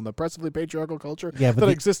unthinkable in the oppressively patriarchal culture that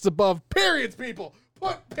exists above. Periods, people!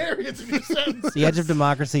 Put periods in your sentences! The Edge of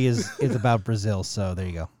Democracy is about Brazil, so there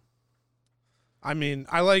you go. I mean,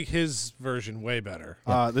 I like his version way better.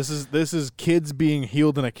 This is kids being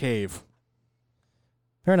healed in a cave.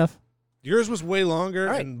 Fair enough. Yours was way longer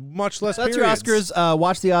All right. and much less So that's periods. your Oscars.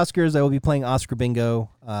 Watch the Oscars. I will be playing Oscar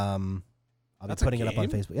Bingo. I'll be That's a putting it up on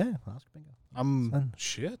game? Facebook. Yeah, Oscar Bingo. I'm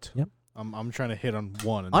Shit. trying to hit on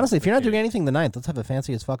one. and Honestly, that's if you're not The doing Cave. anything the 9th, let's have a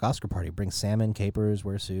fancy as fuck Oscar party. Bring salmon, capers,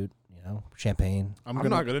 wear a suit, champagne. I'm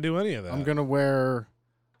not going to do any of that. I'm gonna wear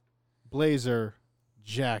blazer,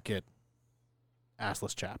 jacket,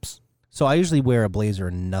 assless chaps. So I usually wear a blazer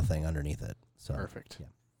and nothing underneath it. So Perfect. Yeah.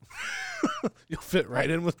 You'll fit right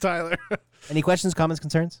in with Tyler. Any questions, comments,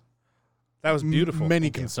 concerns? That was beautiful. Many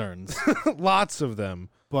Thank you. concerns, Lots of them.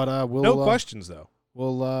 but we'll No questions, though.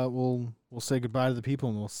 We'll say goodbye to the people,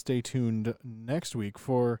 and we'll stay tuned next week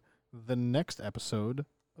for the next episode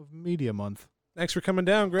of Media Month. Thanks for coming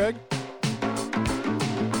down, Greg.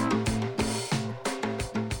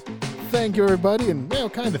 Thank you, everybody, and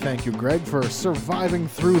kind of thank you, Greg, for surviving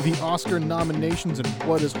through the Oscar nominations and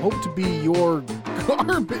what is hoped to be your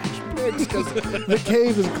garbage picks, because The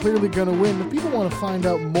Cave is clearly going to win. If people want to find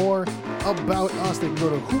out more about us, they can go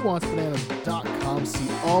to whowantsbananas.com, see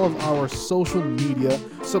all of our social media,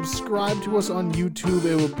 subscribe to us on YouTube.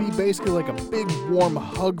 It will be basically like a big warm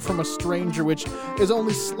hug from a stranger, which is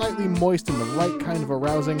only slightly moist and the right kind of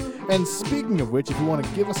arousing. And speaking of which, if you want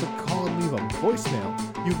to give us a call and leave a voicemail,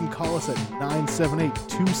 you can call us at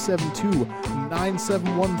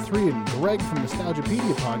 978-272-9713. And Greg from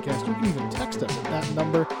Nostalgiapedia Podcast, you can even text us at that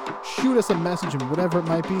number, shoot us a message and whatever it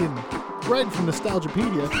might be. And Greg from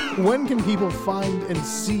Nostalgiapedia, when can people find and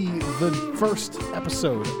see the first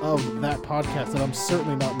episode of that podcast that I'm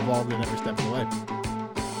certainly not involved in every step of the way?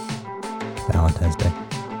 Valentine's Day.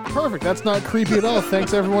 Perfect. That's not creepy at all.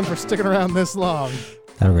 Thanks, everyone, for sticking around this long.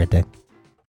 Have a great day.